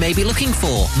everything you may be looking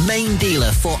for. Main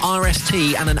dealer for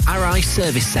RST and an RI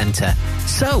service centre.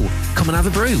 So, come and have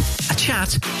a brew, a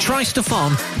chat, try stuff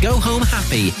on, go home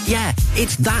happy. Yeah,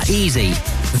 it's that easy.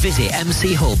 Visit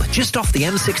MC Hub, just off the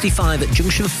M65 at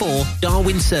Junction 4,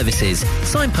 Darwin Services.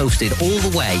 Signposted all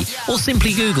the way, or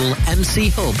simply Google MC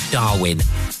Hub Darwin.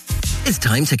 It's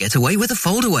time to get away with a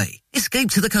foldaway.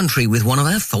 Escape to the country with one of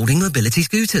our folding mobility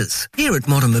scooters. Here at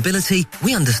Modern Mobility,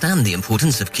 we understand the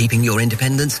importance of keeping your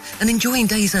independence and enjoying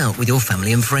days out with your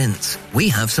family and friends. We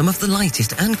have some of the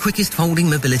lightest and quickest folding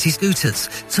mobility scooters,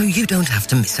 so you don't have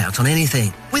to miss out on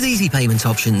anything. With easy payment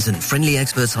options and friendly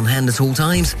experts on hand at all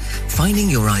times,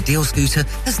 finding your ideal scooter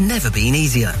has never been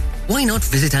easier. Why not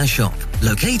visit our shop,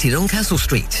 located on Castle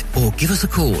Street, or give us a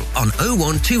call on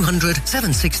 01200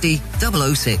 760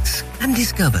 006 and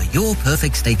discover your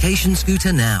perfect staycation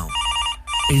scooter now.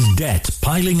 Is debt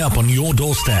piling up on your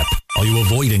doorstep? Are you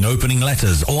avoiding opening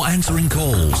letters or answering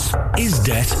calls? Is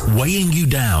debt weighing you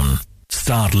down?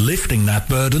 Start lifting that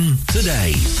burden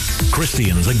today.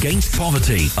 Christians Against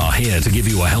Poverty are here to give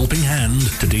you a helping hand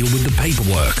to deal with the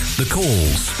paperwork, the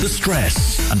calls, the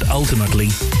stress, and ultimately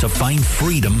to find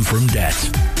freedom from debt.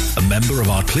 A member of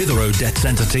our Clitheroe Debt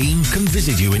Centre team can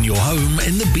visit you in your home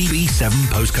in the BB7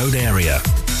 postcode area.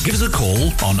 Give us a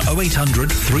call on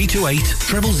 0800 328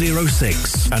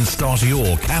 0006 and start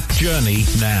your CAP journey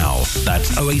now.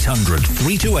 That's 0800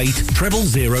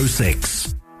 328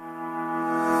 0006.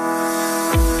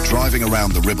 Driving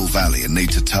around the Ribble Valley and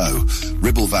need to tow?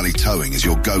 Ribble Valley Towing is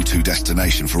your go-to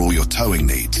destination for all your towing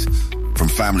needs. From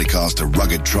family cars to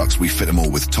rugged trucks, we fit them all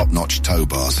with top-notch tow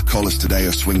bars. Call us today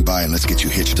or swing by and let's get you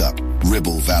hitched up.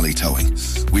 Ribble Valley Towing.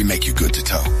 We make you good to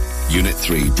tow. Unit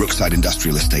 3, Brookside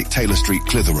Industrial Estate, Taylor Street,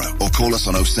 Clitheroe. Or call us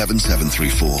on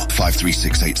 07734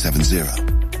 536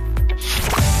 870.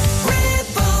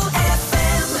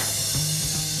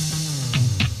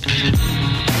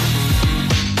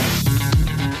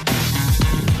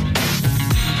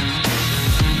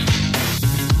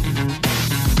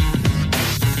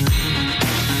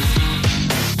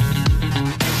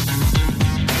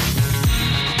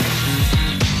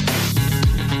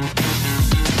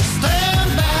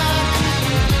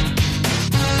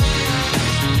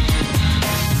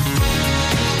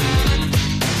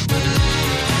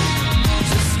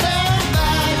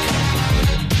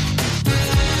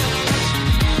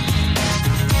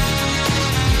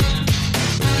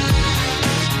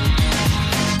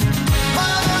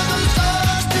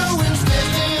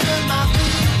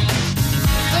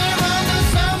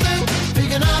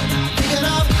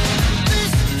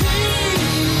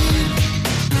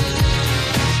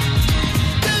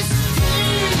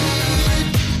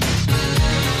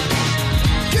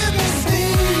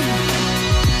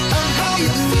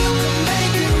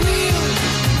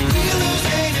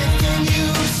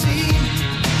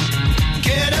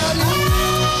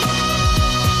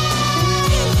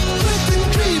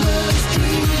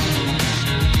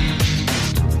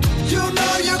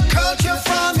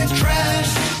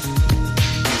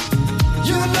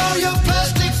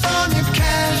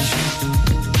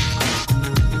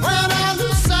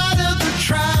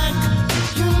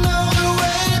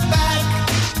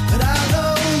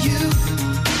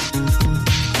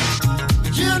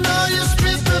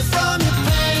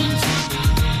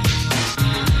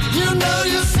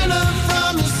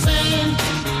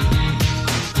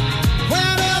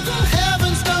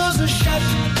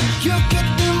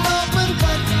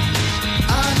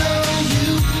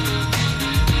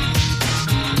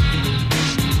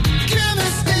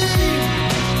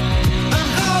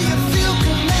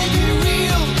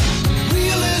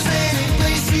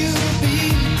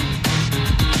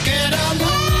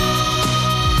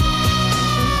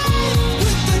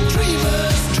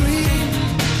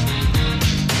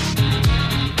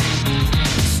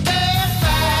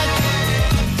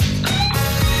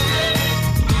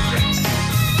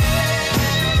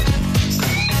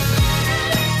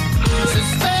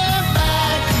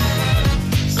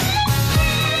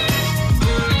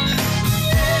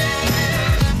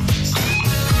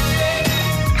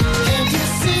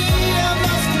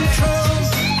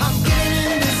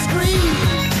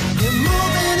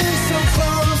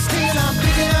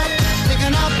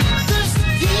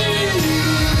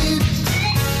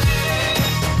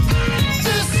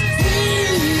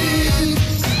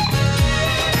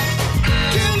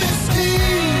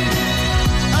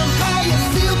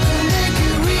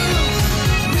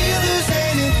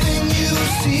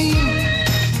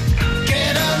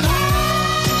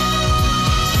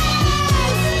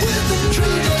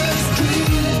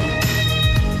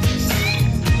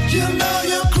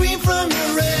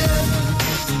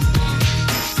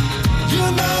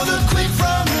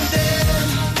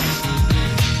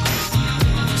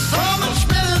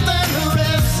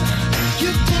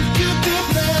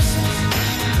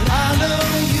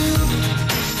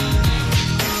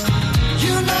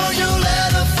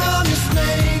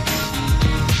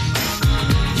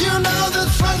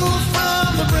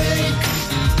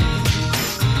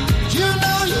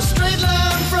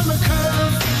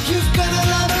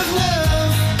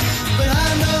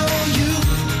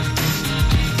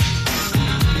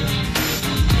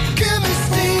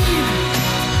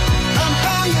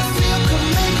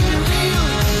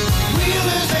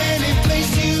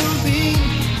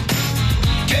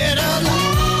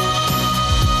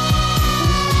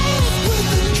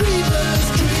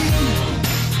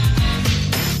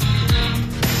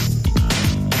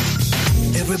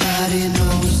 Everybody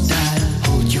knows that.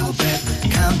 Hold your breath,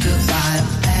 count to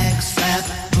 5. Act slap,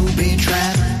 booby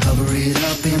trap. Cover it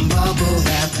up in bubble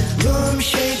wrap. Room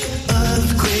shake,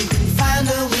 earthquake. Find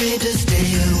a way to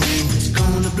stay away. It's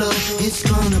gonna blow, it's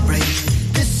gonna break.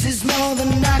 This is more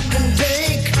than I can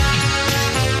take.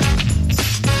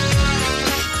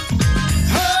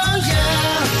 Oh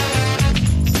yeah.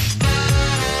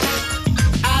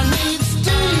 I need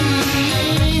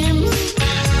steam.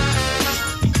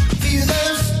 Feel the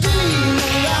steam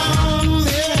around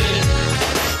me.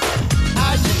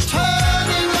 Are you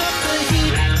turning up the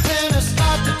heat? When I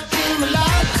start to feel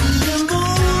alive to the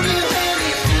moon and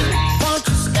heavy feet. Won't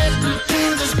you step into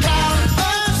this cloud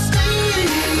of steam?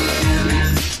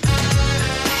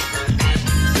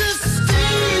 This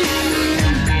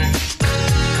steam.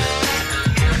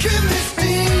 Give me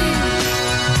steam.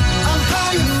 I'm how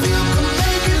you feel, can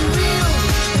make it real.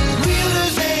 Real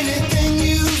as anything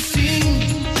you've seen.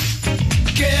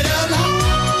 Get along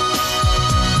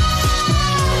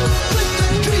with the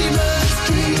dreamer's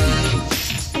dream.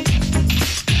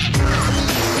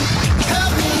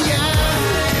 Help me out.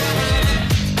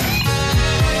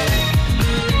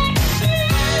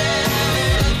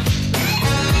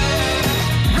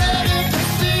 Ready to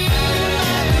see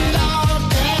my love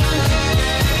down.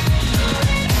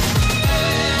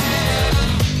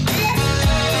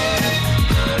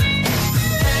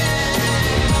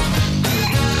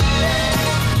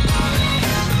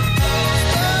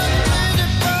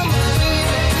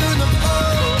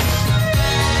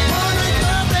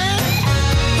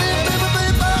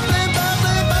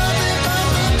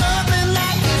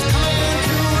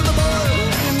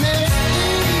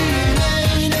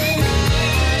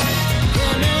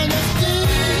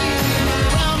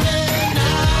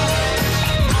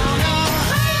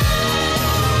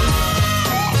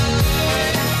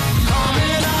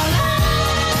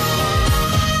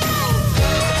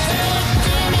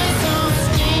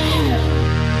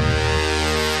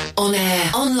 On air,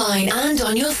 online and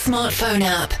on your smartphone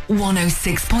app.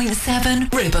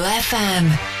 106.7 Ribble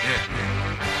FM.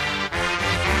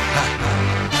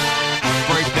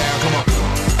 Break it down, come on.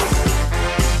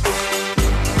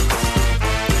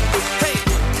 Hey,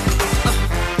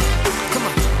 come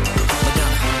on,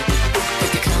 Madonna.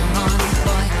 Come on,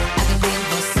 boy, I've been waiting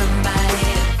for somebody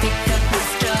to pick up my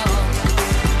straw.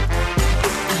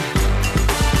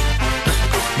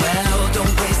 Well,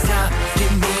 don't waste time.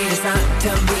 Give me a sign.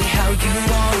 Tell me how you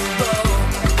want to roll.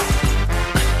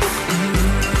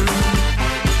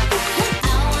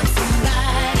 I want somebody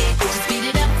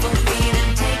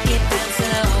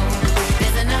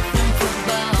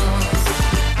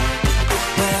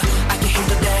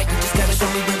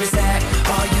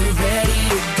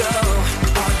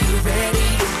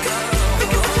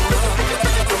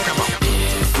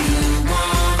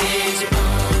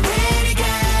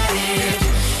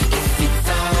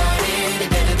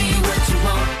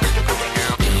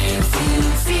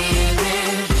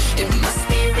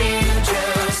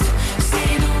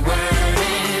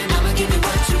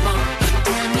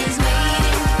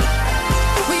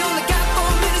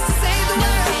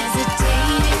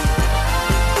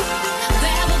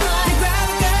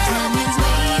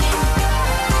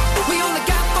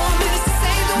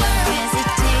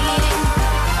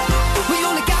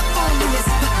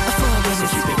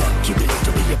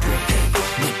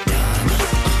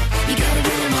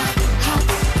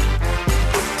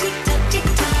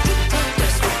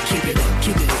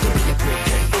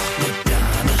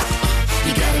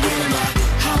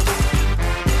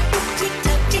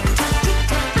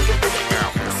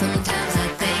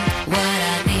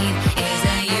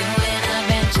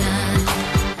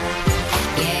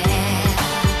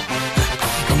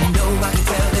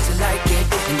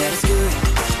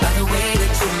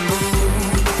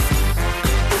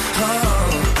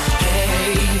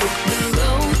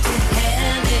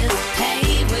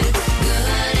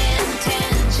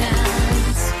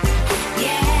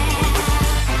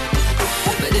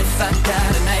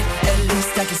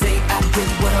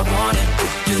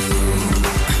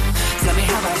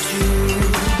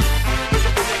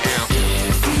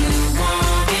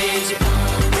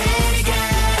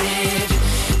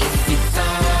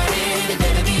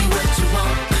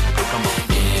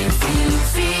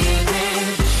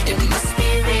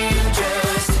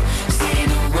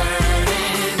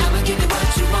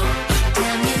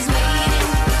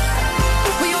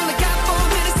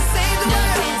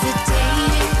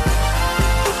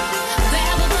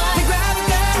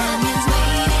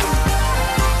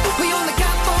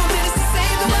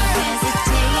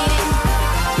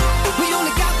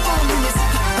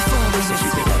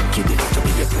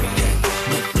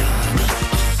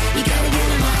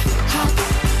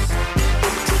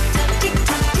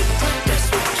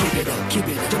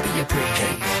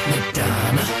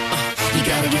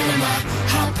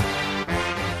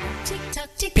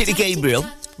Peter Gabriel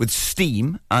with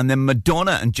Steam, and then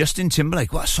Madonna and Justin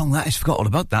Timberlake. What a song that is. Forgot all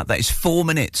about that. That is 4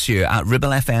 minutes here at Ribble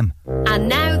FM. And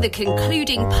now the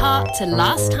concluding part to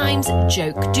last time's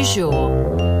joke du jour.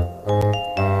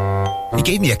 He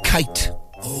gave me a kite.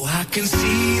 Oh, I can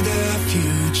see the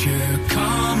future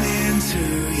coming to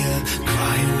you,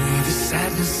 crying with the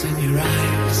sadness in your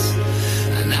eyes.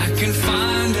 And I can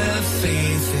find a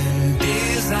faith in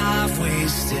days I've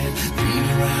wasted, been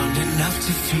around enough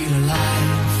to feel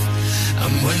alive.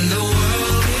 And when the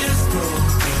world is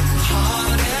broken,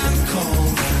 hard and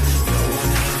cold, no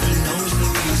one ever knows the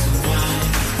reason why.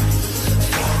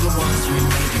 For the ones we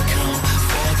may become,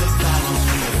 for the battles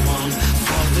we have won,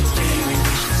 for the day we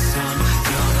reach the sun,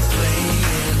 gonna play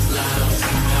it loud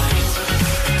tonight.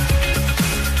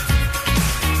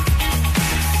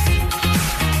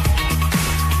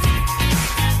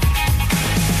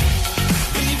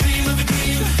 When you dream of a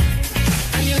dream,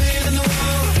 and you live in the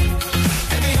world,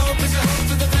 every hope is a hope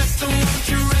for the best, don't want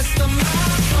you rest on my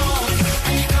bones.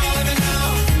 And you call me now,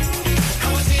 I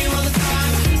was here all the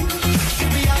time.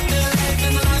 Should be out there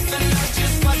living life and not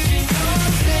just watching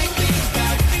yours. Take me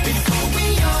back before we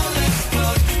all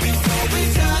explode, before we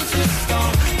turn to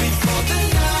stone, before the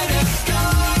night has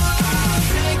gone.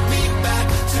 Take me back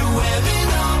to where it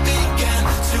all began,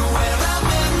 to where our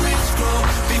memories grow,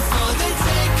 before they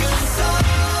take us all.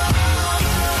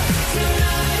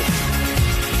 Tonight,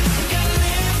 we gotta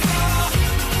live for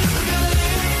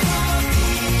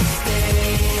these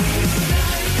days.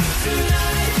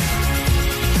 Tonight,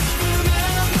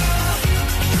 remember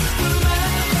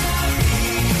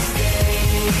these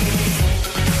days.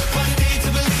 What a day to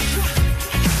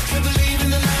believe in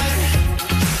the light.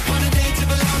 What a day to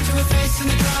belong to a face in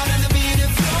the crowd and the beat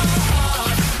of your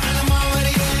heart. And I'm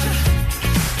already in,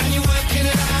 and you're working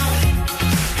it out,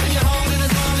 and you're holding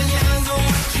us all in your hands. Oh,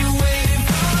 what you waiting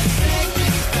for? Take me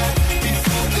back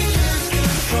before we lose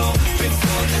control,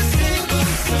 before the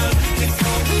tables turn,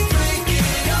 before we break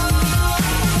it all.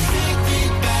 Take me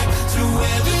back to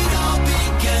where it all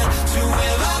began, to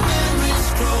where our memories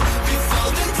grow, before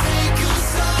they take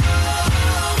us all.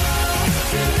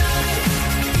 Tonight,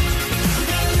 we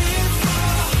gotta live for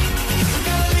these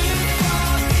days.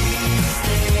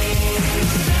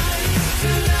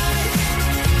 Tonight,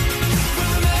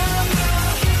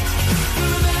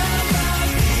 remember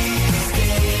these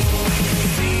days.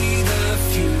 See the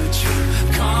future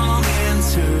coming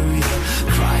to you,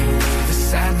 crying with the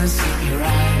sadness in your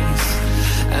eyes.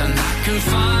 And I can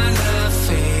find a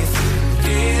faith in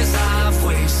days I've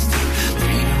wasted,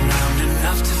 been around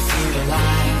enough to feel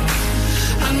alive.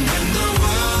 And when the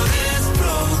world is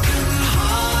broken,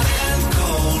 hard and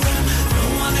cold, and no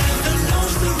one ever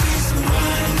knows the reason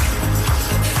why.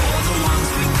 For the ones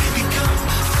we may become,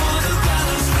 for the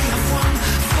battles we have won,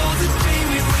 for the day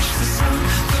we reach the sun,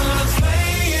 gonna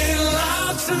play it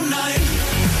loud tonight.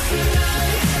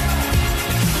 Tonight,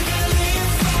 we gotta live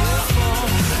for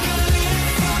these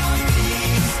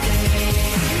days.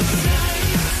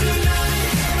 Tonight,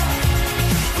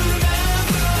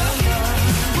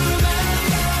 remember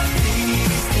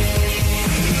these days.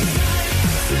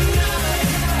 Tonight,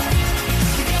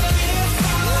 we gotta live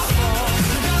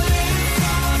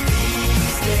for these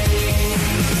days.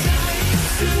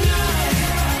 Tonight,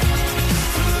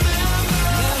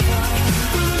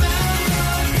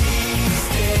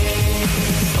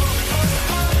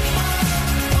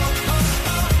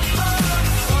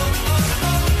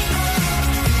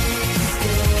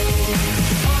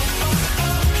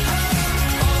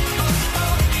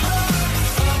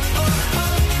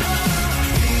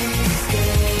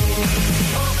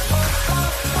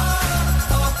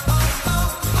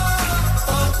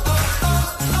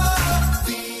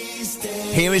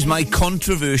 Here is my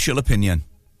controversial opinion.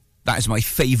 That is my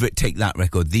favourite Take That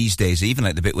record these days. I even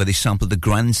like the bit where they sampled the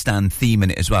Grandstand theme in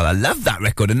it as well. I love that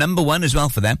record. A number one as well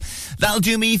for them. That'll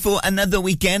do me for another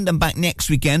weekend. I'm back next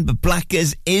weekend, but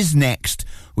Blackers is next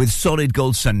with Solid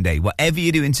Gold Sunday. Whatever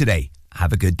you're doing today,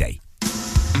 have a good day.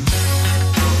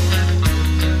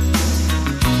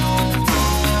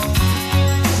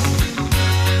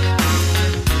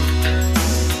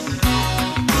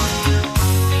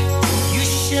 You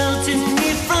sheltered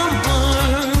me from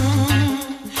harm,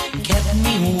 kept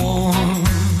me warm,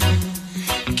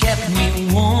 kept me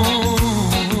warm.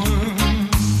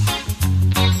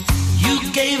 You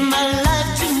gave my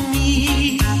life to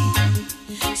me,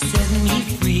 set me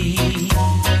free.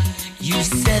 You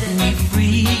set me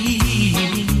free.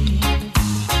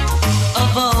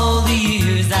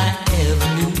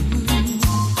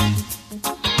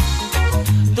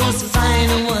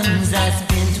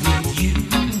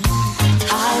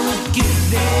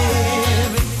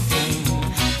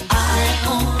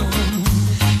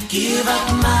 give up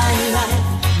my life,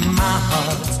 my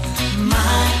heart,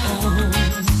 my own.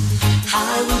 I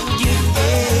would give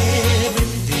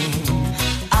everything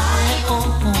I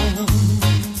own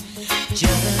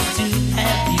just to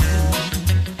have you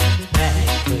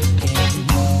back again.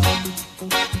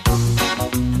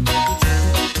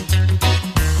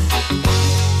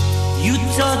 You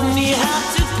taught me how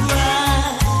to cry.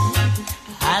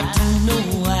 I don't know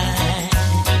why,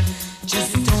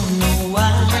 just don't know why.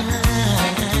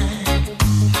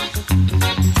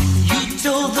 You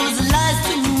told those lies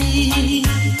to me.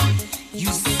 You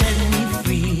set me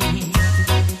free.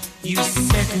 You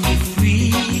set me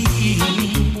free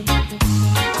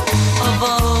of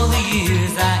all the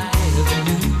years I ever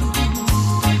knew.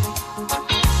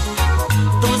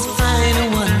 Those final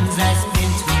ones I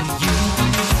spent with you.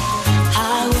 I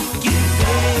would give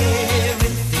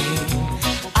everything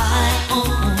I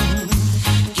own.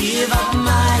 Give up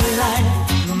my life,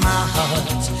 my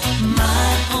heart, my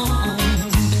own.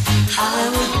 I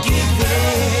would give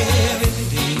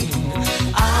everything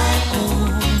I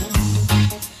own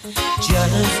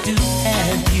just to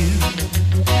have you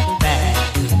back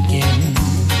again.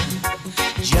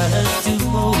 Just to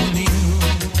hold you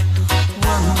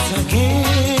once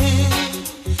again.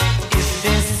 If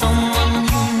there's someone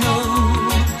you know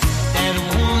that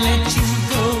won't let you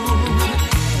go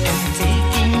and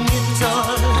taking it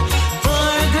all for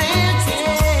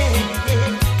granted,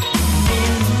 they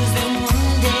lose them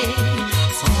one day,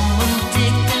 someone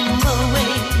take them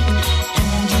away,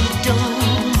 and you don't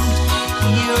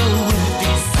hear a word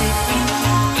they say.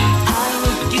 I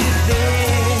would give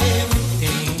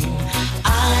everything I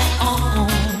own,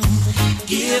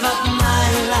 give up my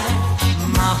life,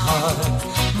 my heart,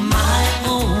 my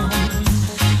own.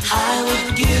 I would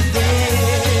give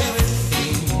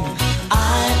everything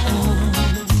I own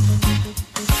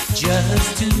just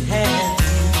to have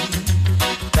you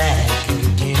back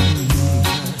again,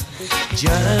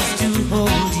 just to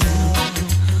hold you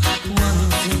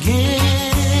once again.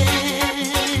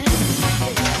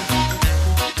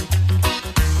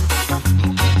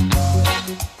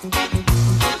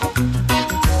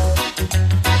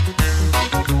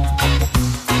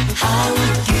 I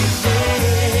would give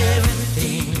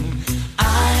everything I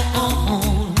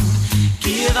own,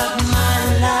 give up my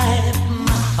life,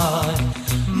 my heart,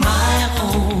 my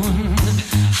own.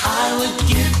 I would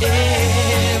give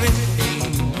everything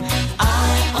I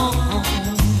own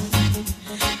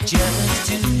just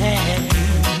to have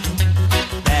you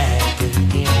back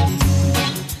again,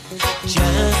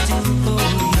 just to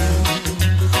hold you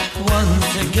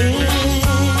once again,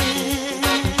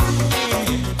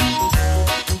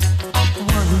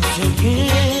 once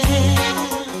again.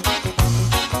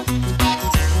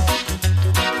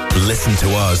 Listen to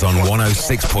us on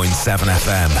 106.7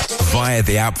 FM via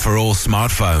the app for all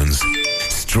smartphones.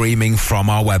 Streaming from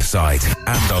our website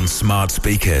and on smart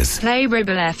speakers. Play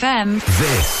Ribble FM.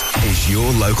 This is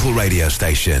your local radio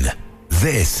station.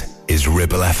 This is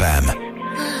Ribble FM.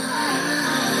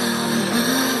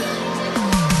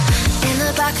 In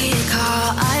the back of your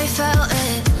car, I felt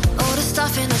it. All the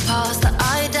stuff in the past that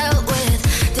I dealt with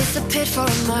disappeared for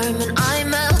a moment. I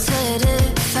melted.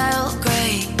 It felt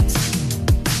great.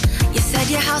 You said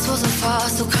your house wasn't far,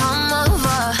 so come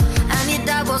over. And your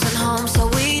dad wasn't home, so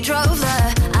we drove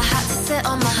there. I had to sit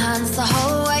on my hands the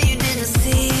whole way. You didn't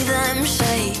see them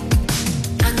shake.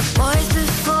 And the boys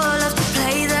before left to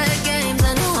play their games,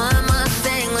 and one more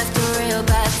thing left a real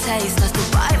bad taste. I still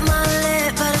bite my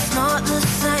lip, but it's not the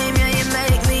same. Yeah, you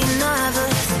make me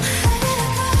nervous.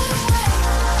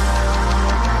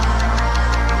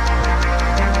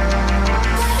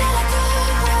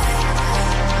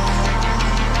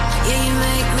 Yeah, you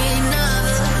make me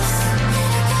nervous.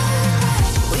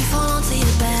 We fall onto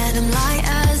your bed and light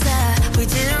as air. We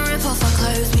didn't rip off our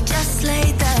clothes, we just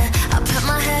laid there. I put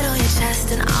my head on your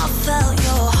chest and I felt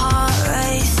your heart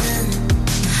racing.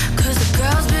 'Cause the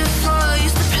girls before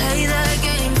used to play their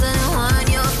games, and it weren't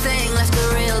your thing, left a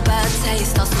real bad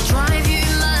taste. I'll still drive you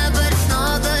mad, but it's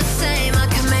not the same. I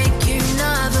can make you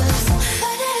nervous.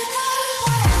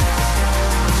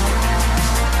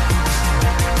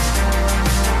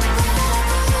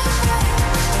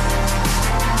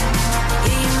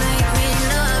 Yeah, you make me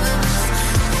nervous.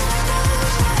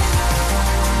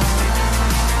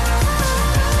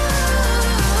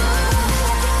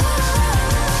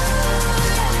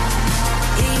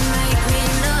 Yeah, you make me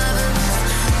nervous.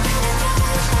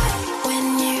 When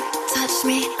you touch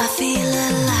me, I feel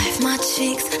alive. My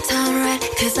cheeks turn red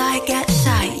 'cause I get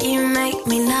shy. You make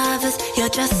me nervous. You're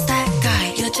just that guy.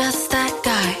 You're just that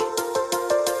guy.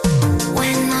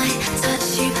 When I touch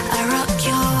you, I rock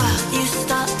your world. You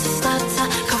start to stutter,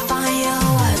 can't find your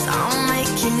words. I'll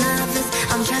make you nervous.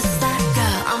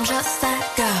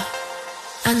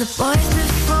 the boys